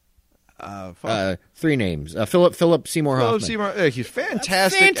 Three names. Philip Seymour Hoffman. He's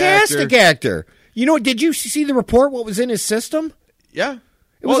fantastic. Fantastic actor. You know, did you see the report? What was in his system? Yeah,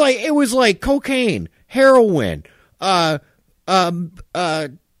 It was like cocaine, heroin, uppers,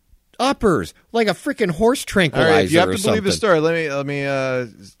 like a freaking horse tranquilizer. All right, you have to something. believe the story. Let me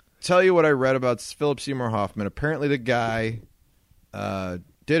tell you what I read about Philip Seymour Hoffman. Apparently, the guy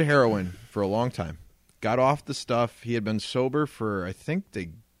did heroin for a long time. Got off the stuff. He had been sober for, I think they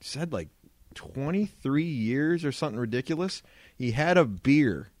said, like 23 years or something ridiculous. He had a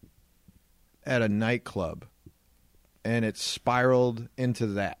beer at a nightclub, and it spiraled into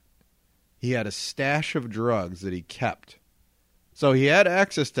that. He had a stash of drugs that he kept. So he had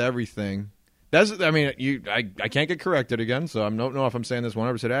access to everything. I can't get corrected again, so I don't know if I'm saying this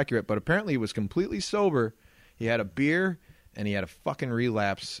 100% accurate, but apparently he was completely sober. He had a beer, and he had a fucking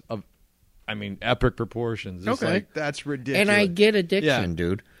relapse of, epic proportions. It's like, that's ridiculous. And I get addiction,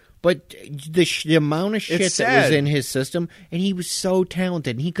 dude. But the amount of shit that was in his system, and he was so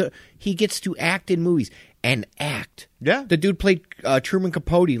talented. And he gets to act in movies and act. Yeah, the dude played Truman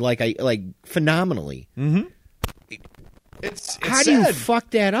Capote like phenomenally. Mm-hmm. How do you fuck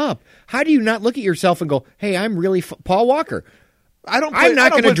that up? How do you not look at yourself and go, "Hey, I'm really Paul Walker"? I'm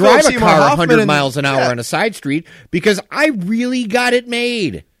not going to drive a car 100 miles an hour on a side street because I really got it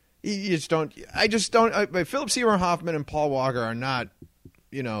made. You just don't. I just don't. Philip Seymour Hoffman and Paul Walker are not.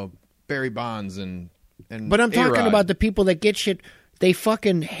 Barry Bonds and but I'm A-Rod. talking about the people that get shit. They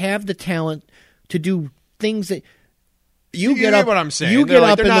fucking have the talent to do things that you get up. What I'm saying. You get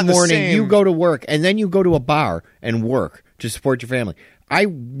up in the morning, the you go to work, and then you go to a bar and work to support your family. I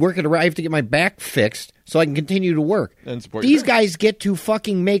work at I have to get my back fixed so I can continue to work. And support These guys get to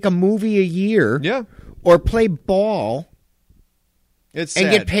fucking make a movie a year, or play ball, it's and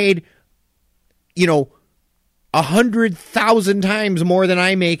sad. get paid, 100,000 times more than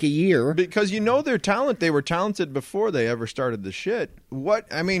I make a year. Because their talent. They were talented before they ever started the shit.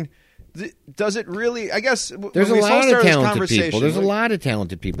 does it really? I guess there's a lot of talented people. There's a lot of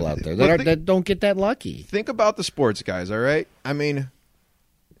talented people out there that don't get that lucky. Think about the sports guys, all right? I mean,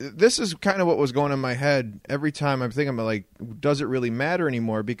 this is kind of what was going in my head every time I'm thinking about, like, does it really matter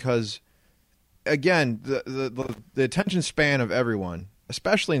anymore? Because, again, the attention span of everyone,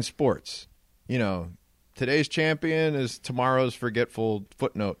 especially in sports, you know, today's champion is tomorrow's forgetful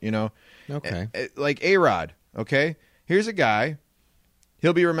footnote, you know? Okay. Like A-Rod, okay? Here's a guy.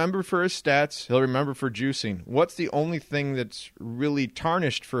 He'll be remembered for his stats. He'll remember for juicing. What's the only thing that's really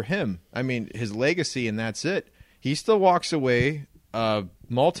tarnished for him? I mean, his legacy, and that's it. He still walks away a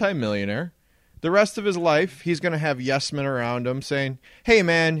multimillionaire. The rest of his life, he's going to have yes men around him saying, hey,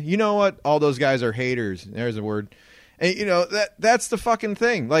 man, you know what? All those guys are haters. There's a word. And, you know, that's the fucking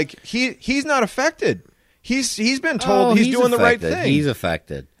thing. Like, he's not affected. He's been told he's doing affected. The right thing. He's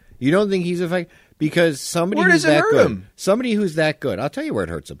affected. You don't think he's affected? Because somebody where who's does it that hurt good, him? somebody who's that good, I'll tell you where it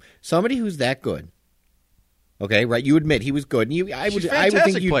hurts him. Somebody who's that good. Okay, right? You admit he was good. And I would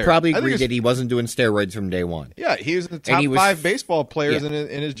think you'd player. probably agree that he wasn't doing steroids from day one. Yeah, he was the top 5 baseball players in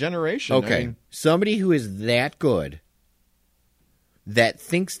his generation. Okay, I mean, somebody who is that good that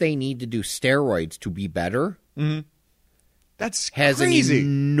thinks they need to do steroids to be better. Mm-hmm. That's has crazy. An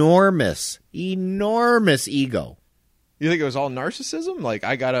enormous ego. You think it was all narcissism? Like,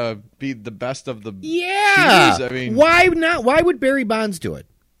 I gotta be the best of the yeah. cheaters? I mean, why not? Why would Barry Bonds do it?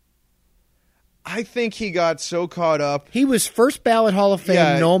 I think he got so caught up. He was first ballot Hall of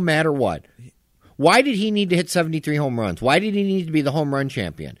Fame no matter what. Why did he need to hit 73 home runs? Why did he need to be the home run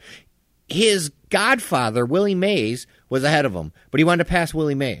champion? His godfather, Willie Mays, was ahead of him, but he wanted to pass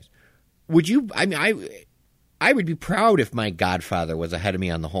Willie Mays. Would you? I mean, I would be proud if my godfather was ahead of me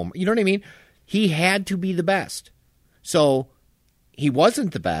on the home. You know what I mean? He had to be the best. So he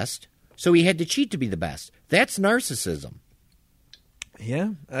wasn't the best, so he had to cheat to be the best. That's narcissism.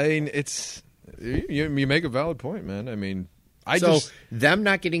 Yeah, I mean, it's you make a valid point, man. I mean, them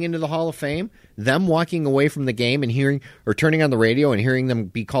not getting into the Hall of Fame, them walking away from the game and hearing or turning on the radio and hearing them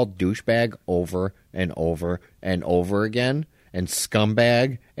be called douchebag over and over and over again, and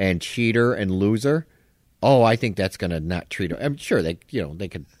scumbag and cheater and loser. Oh, I think that's going to not treat them. I'm sure they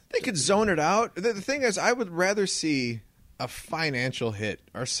could. They could zone it out. The thing is, I would rather see a financial hit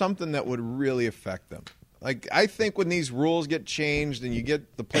or something that would really affect them. Like, I think when these rules get changed and you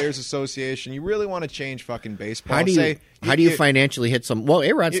get the Players Association, you really want to change fucking baseball. How do you financially hit some? Well,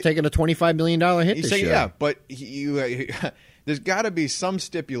 A-Rod's taking a $25 million hit this year. Yeah, but there's got to be some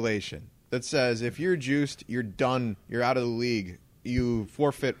stipulation that says if you're juiced, you're done, you're out of the league. You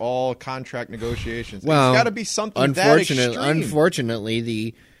forfeit all contract negotiations. Well, it's got to be something that extreme. Unfortunately,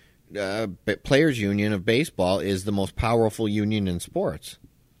 the Players Union of baseball is the most powerful union in sports.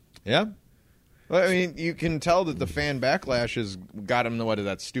 Yeah. Well, I mean, you can tell that the fan backlash has got him to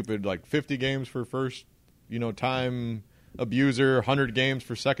that stupid, like, 50 games for first, time abuser, 100 games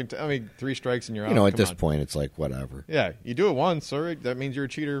for second time. I mean, 3 strikes and you're out. At this point, it's like, whatever. Yeah, you do it once, all right, that means you're a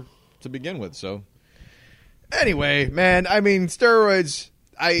cheater to begin with, so. Anyway, man, I mean, steroids,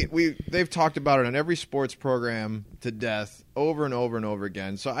 they've talked about it on every sports program to death over and over and over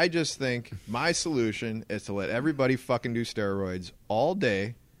again. So I just think my solution is to let everybody fucking do steroids all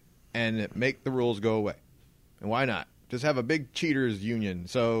day and make the rules go away. And why not? Just have a big cheaters union.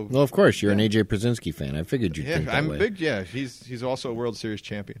 So, well, of course, you're an AJ Przinsky fan. I figured you'd think that I'm way. big. Yeah, he's also a World Series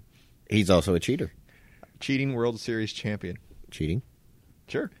champion. He's also a cheater. Cheating World Series champion. Cheating?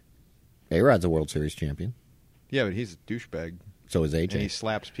 Sure. A-Rod's a World Series champion. Yeah, but he's a douchebag. So is AJ. And he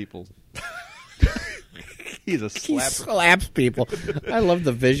slaps people. He slaps people. I love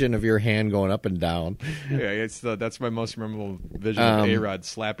the vision of your hand going up and down. Yeah, that's my most memorable vision of A-Rod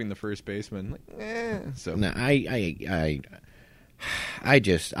slapping the first baseman. So no, I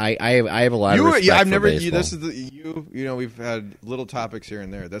have a lot of respect I've never. for baseball. This is we've had little topics here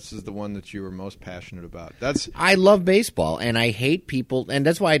and there. This is the one that you were most passionate about. I love baseball, and I hate people, and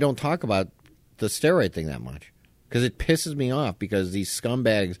that's why I don't talk about the steroid thing that much, because it pisses me off because these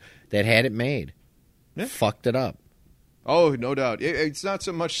scumbags that had it made fucked it up. Oh, no doubt. It's not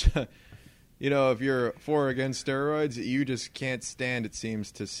so much, if you're for or against steroids, you just can't stand, it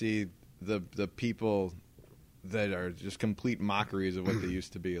seems, to see the people that are just complete mockeries of what they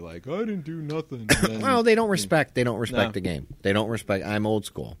used to be. Like, I didn't do nothing. Well, they don't respect the game. They don't respect. I'm old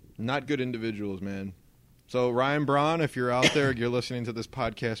school. Not good individuals, man. So, Ryan Braun, if you're out there, you're listening to this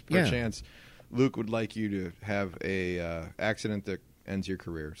podcast, perchance, Luke would like you to have a accident that ends your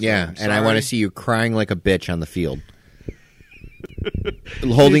career. So, and I want to see you crying like a bitch on the field.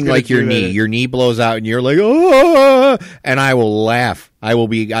 Holding like your knee. Your knee blows out and you're like, oh, and I will laugh. I will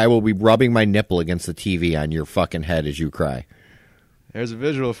be rubbing my nipple against the TV on your fucking head as you cry. There's a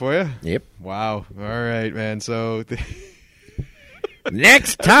visual for you. Yep. Wow. All right, man. So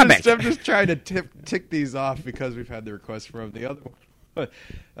next topic. I'm just trying to tick these off because we've had the request from the other one.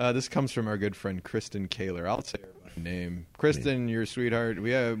 This comes from our good friend Kristen Kaler. I'll say her name. Kristen, your sweetheart.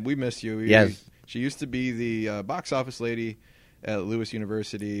 We miss you. Yes. She used to be the box office lady at Lewis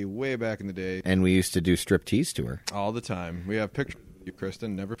University way back in the day. And we used to do striptease to her. All the time. We have pictures of you,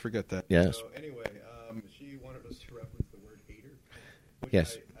 Kristen. Never forget that. Yes. So anyway, she wanted us to reference the word hater, which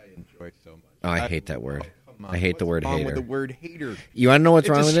yes. I enjoy so much. Oh, I hate that word. Come on. I hate the word what's wrong hater. with the word hater? You want to know what's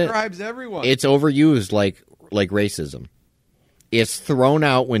wrong with it? It describes everyone. It's overused like racism. It's thrown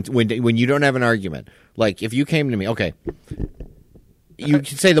out when you don't have an argument. Like, if you came to me, okay, you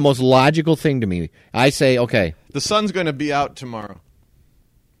can say the most logical thing to me. I say, okay. The sun's going to be out tomorrow.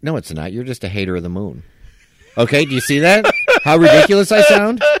 No, it's not. You're just a hater of the moon. Okay, do you see that? How ridiculous I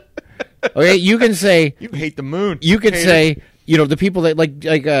sound? Okay, you can say... You hate the moon. You could say, the people that, like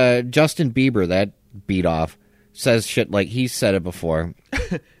Justin Bieber, that beat off, says shit like he's said it before.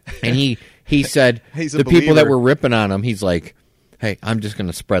 And he said, the people that were ripping on him, he's like, hey, I'm just going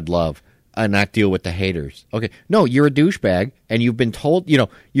to spread love and not deal with the haters. Okay, no, you're a douchebag, and you've been told,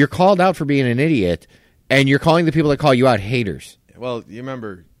 you're called out for being an idiot, and you're calling the people that call you out haters. Well, you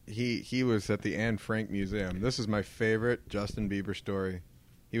remember... He was at the Anne Frank Museum. This is my favorite Justin Bieber story.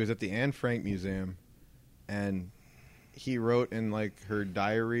 He was at the Anne Frank Museum, and he wrote in like her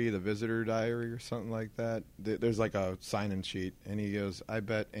diary, the visitor diary or something like that. There's like a sign-in sheet, and he goes, "I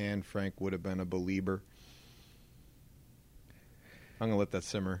bet Anne Frank would have been a believer." I'm gonna let that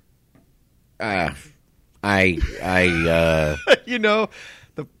simmer. The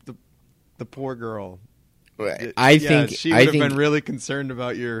poor girl. I think she would have been really concerned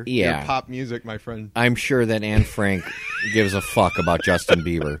about your pop music, my friend. I'm sure that Anne Frank gives a fuck about Justin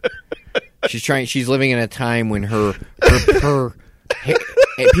Bieber. She's living in a time when her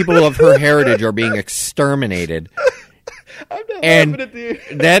people of her heritage are being exterminated. I'm not and laughing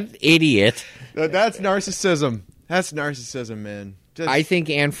at you. That idiot. That's narcissism. That's narcissism, man. I think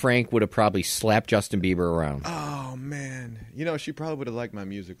Anne Frank would have probably slapped Justin Bieber around. Oh, man. She probably would have liked my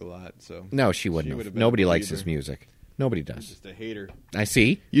music a lot. So no, she wouldn't have. Nobody likes his music. Nobody does. Just a hater. I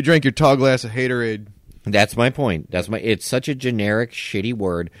see. You drank your tall glass of haterade. That's my point. It's such a generic, shitty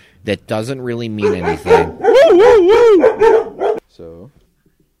word that doesn't really mean anything. So,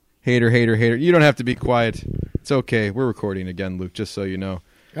 hater. You don't have to be quiet. It's okay. We're recording again, Luke, just so you know.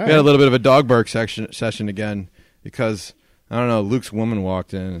 We had a little bit of a dog bark session again because... I don't know, Luke's woman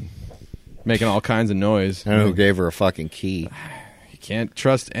walked in and making all kinds of noise. I don't know who gave her a fucking key. You can't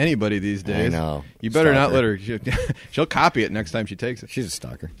trust anybody these days. I know. You better not let her. She'll copy it next time she takes it. She's a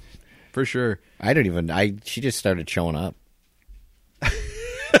stalker. For sure. She just started showing up.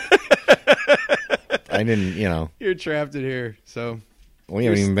 I didn't, You're trapped in here, so. We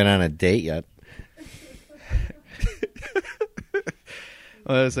haven't even been on a date yet.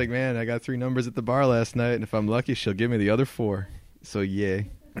 Well, it's like, man, I got 3 numbers at the bar last night, and if I'm lucky, she'll give me the other 4. So,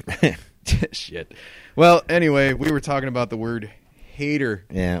 yay. Shit. Well, anyway, we were talking about the word hater,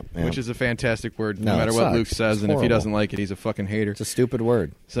 which is a fantastic word, no matter what Luke says, and if he doesn't like it, he's a fucking hater. It's a stupid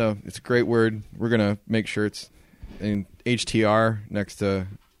word. So, it's a great word. We're going to make sure it's in HTR next to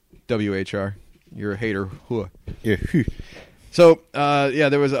WHR. You're a hater. Yeah. So,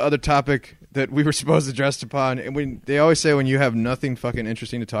 there was another topic that we were supposed to address upon. And they always say when you have nothing fucking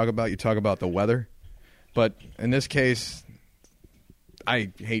interesting to talk about, you talk about the weather. But in this case,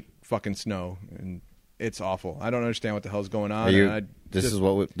 I hate fucking snow, and it's awful. I don't understand what the hell's going on. This is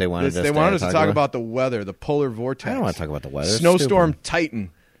what they wanted us to talk about? They wanted us to talk about the weather, the polar vortex. I don't want to talk about the weather. Snowstorm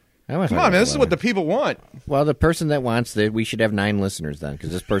Titan. Come on, man. This is what the people want. Well, the person that wants that, we should have 9 listeners then,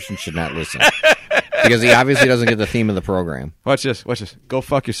 because this person should not listen. Because he obviously doesn't get the theme of the program. Watch this. Go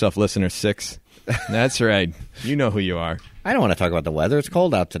fuck yourself, listener 6. That's right. You know who you are. I don't want to talk about the weather. It's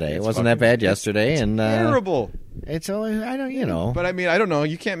cold out today. It wasn't that bad yesterday. It's terrible. It's always, I don't. But I mean, I don't know.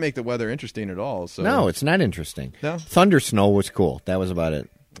 You can't make the weather interesting at all. So no, it's not interesting. No? Thunder snow was cool. That was about it.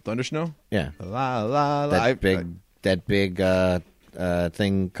 Thunder snow? Yeah. La la la. That big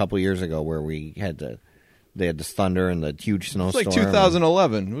thing a couple years ago where they had this thunder and the huge snowstorm. It's like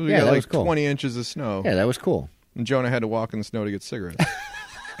 2011. We got that like was cool. 20 inches of snow. Yeah, that was cool. And Jonah had to walk in the snow to get cigarettes.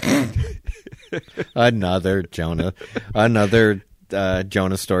 Another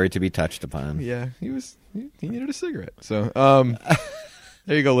Jonah story to be touched upon. Yeah, he needed a cigarette. So,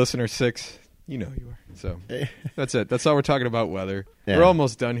 there you go, listener 6. You know who you are. So, that's it. That's all we're talking about weather. Yeah. We're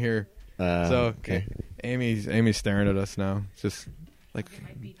almost done here. Okay. Amy's staring at us now. It's just like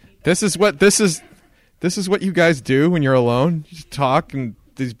this is what you guys do when you're alone. You just talk and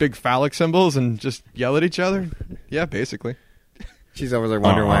these big phallic symbols and just yell at each other. Yeah, basically. She's over there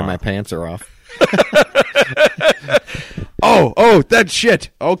wondering why my pants are off. Oh, that shit.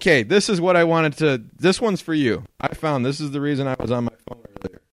 Okay, this is what I wanted to... This one's for you. I found this is the reason I was on my phone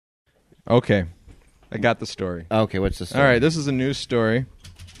earlier. Okay, I got the story. Okay, what's the story? All right, this is a news story.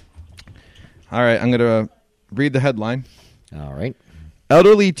 All right, I'm going to read the headline. All right.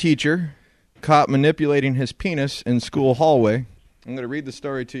 Elderly teacher caught manipulating his penis in school hallway. I'm going to read the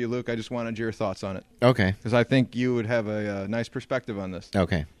story to you, Luke. I just wanted your thoughts on it. Okay. Because I think you would have a nice perspective on this.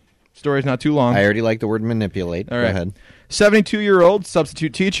 Okay. Story's not too long. I already like the word manipulate. All right. Go ahead. 72-year-old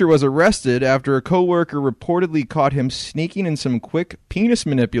substitute teacher was arrested after a coworker reportedly caught him sneaking in some quick penis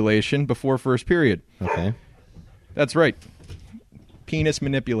manipulation before first period. Okay. That's right. Penis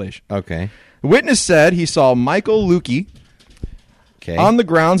manipulation. Okay. The witness said he saw Michael Lukey on the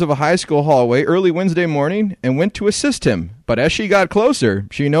grounds of a high school hallway early Wednesday morning and went to assist him. But as she got closer,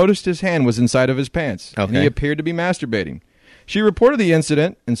 she noticed his hand was inside of his pants, and he appeared to be masturbating. She reported the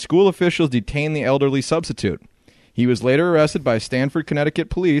incident, and school officials detained the elderly substitute. He was later arrested by Stanford, Connecticut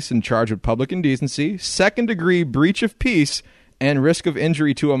police and charged with public indecency, second-degree breach of peace, and risk of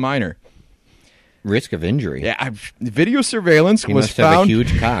injury to a minor. Risk of injury? Yeah, video surveillance was must have a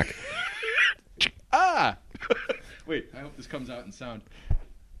huge cock. Wait, I hope this comes out in sound.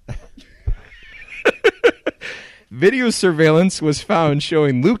 Video surveillance was found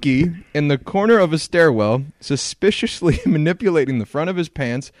showing Lukey in the corner of a stairwell, suspiciously manipulating the front of his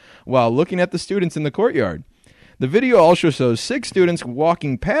pants while looking at the students in the courtyard. The video also shows 6 students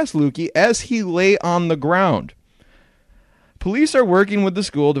walking past Lukey as he lay on the ground. Police are working with the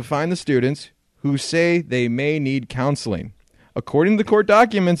school to find the students who say they may need counseling. According to the court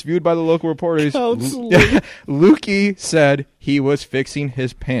documents viewed by the local reporters, Lukey said he was fixing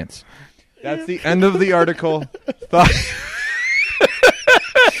his pants. That's the end of the article. I'm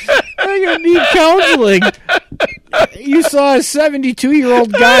going to need counseling. You saw a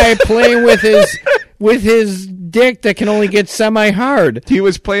 72-year-old guy playing with his dick that can only get semi-hard. He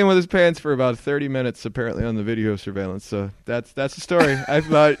was playing with his pants for about 30 minutes, apparently, on the video surveillance. So that's the story. I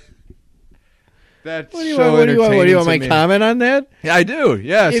thought... That's what do you want my comment on that? Yeah, I do,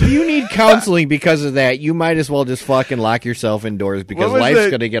 yes. If you need counseling because of that, you might as well just fucking lock yourself indoors because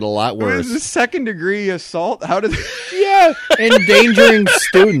life's going to get a lot worse. Was this second-degree assault? How did... Yeah, endangering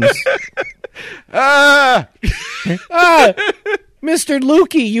students. Mr.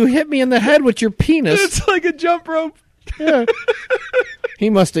 Lukey, you hit me in the head with your penis. It's like a jump rope. Yeah. He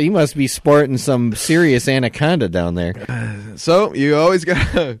must be sporting some serious anaconda down there. So, you always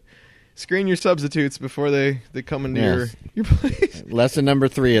got to... Screen your substitutes before they come into your place. Lesson number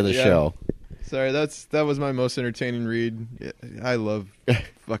 3 of the show. Sorry, that was my most entertaining read. I love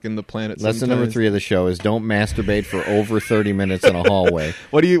fucking the planet. Lesson number 3 of the show is don't masturbate for over 30 minutes in a hallway.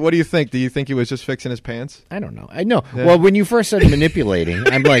 What do you think? Do you think he was just fixing his pants? I don't know. I know. Yeah. Well, when you first said manipulating,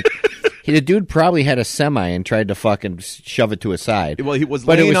 I'm like, the dude probably had a semi and tried to fucking shove it to his side. Well, he was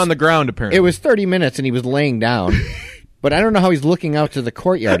laying on the ground, apparently. It was 30 minutes, and he was laying down. But I don't know how he's looking out to the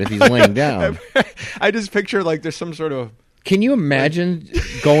courtyard if he's laying down. I just picture like there's some sort of... Can you imagine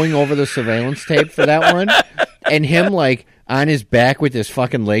going over the surveillance tape for that one and him like on his back with his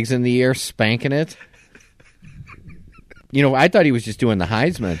fucking legs in the air spanking it? You know, I thought he was just doing the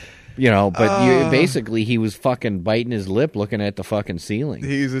Heisman, but basically he was fucking biting his lip looking at the fucking ceiling.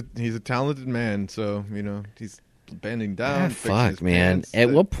 He's a talented man, so, he's bending down. Fuck, man. At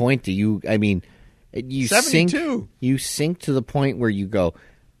what point do you... I mean... You 72. Sink to the point where you go,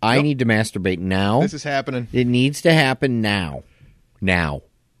 I need to masturbate now. This is happening. It needs to happen now. Now.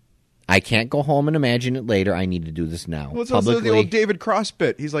 I can't go home and imagine it later. I need to do this now. Well, it's also the old David Cross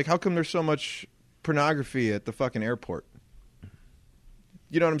bit. He's like, how come there's so much pornography at the fucking airport?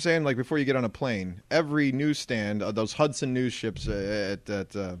 You know what I'm saying? Like, before you get on a plane, every newsstand, those Hudson news ships at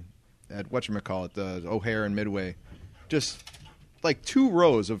whatchamacallit, O'Hare and Midway, just like 2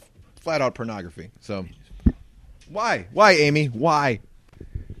 rows of flat-out pornography. So, why? Why, Amy? Why?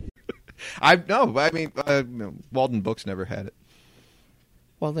 Walden Books never had it.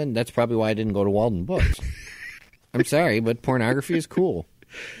 Well, then that's probably why I didn't go to Walden Books. I'm sorry, but pornography is cool.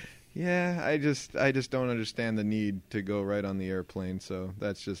 Yeah, I just don't understand the need to go right on the airplane, so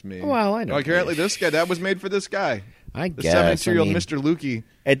that's just me. Well, I don't apparently this guy, that was made for this guy. I the guess. The 72-year-old Mr. Lukey.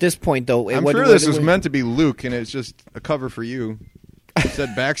 At this point, though... I'm sure this was meant to be Luke, and it's just a cover for you. You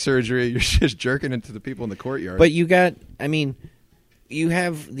said back surgery, you're just jerking into the people in the courtyard. But you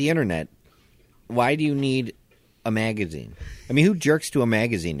have the internet. Why do you need a magazine? I mean, who jerks to a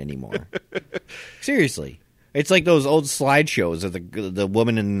magazine anymore? Seriously. It's like those old slideshows of the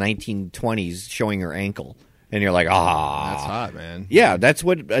woman in the 1920s showing her ankle. And you're like, that's hot, man. Yeah, that's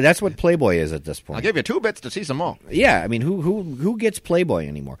what Playboy is at this point. I'll give you 2 bits to see some more. Yeah, I mean, who gets Playboy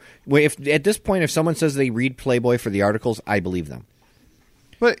anymore? Well, if at this point, if someone says they read Playboy for the articles, I believe them.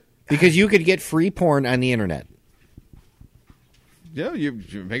 But because you could get free porn on the internet. Yeah, you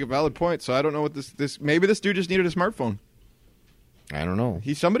make a valid point. So I don't know what this. Maybe this dude just needed a smartphone. I don't know.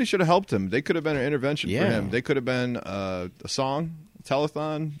 Somebody should have helped him. They could have been an intervention for Yeah. him. They could have been a song, a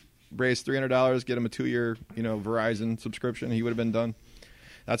telethon, raise $300, get him a 2-year, Verizon subscription. He would have been done.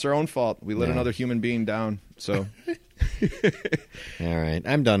 That's our own fault. We let another human being down. So, all right,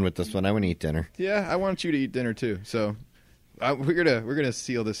 I'm done with this one. I want to eat dinner. Yeah, I want you to eat dinner too. So, we're gonna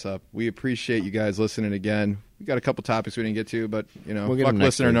seal this up. We appreciate you guys listening again. We got a couple topics we didn't get to, but fuck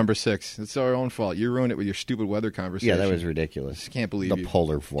listener number 6. It's our own fault. You ruined it with your stupid weather conversation. Yeah, that was ridiculous. Can't believe the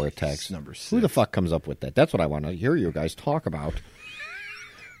polar vortex. Number 6. Who the fuck comes up with that? That's what I want to hear you guys talk about.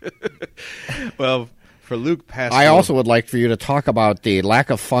 Well, for Luke Pascal, I also would like for you to talk about the lack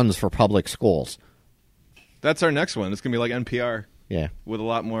of funds for public schools. That's our next one. It's going to be like NPR. Yeah. With a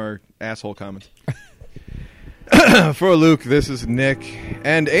lot more asshole comments. For Luke, this is Nick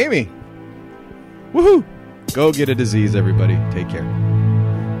and Amy. Woohoo! Go get a disease, everybody. Take care.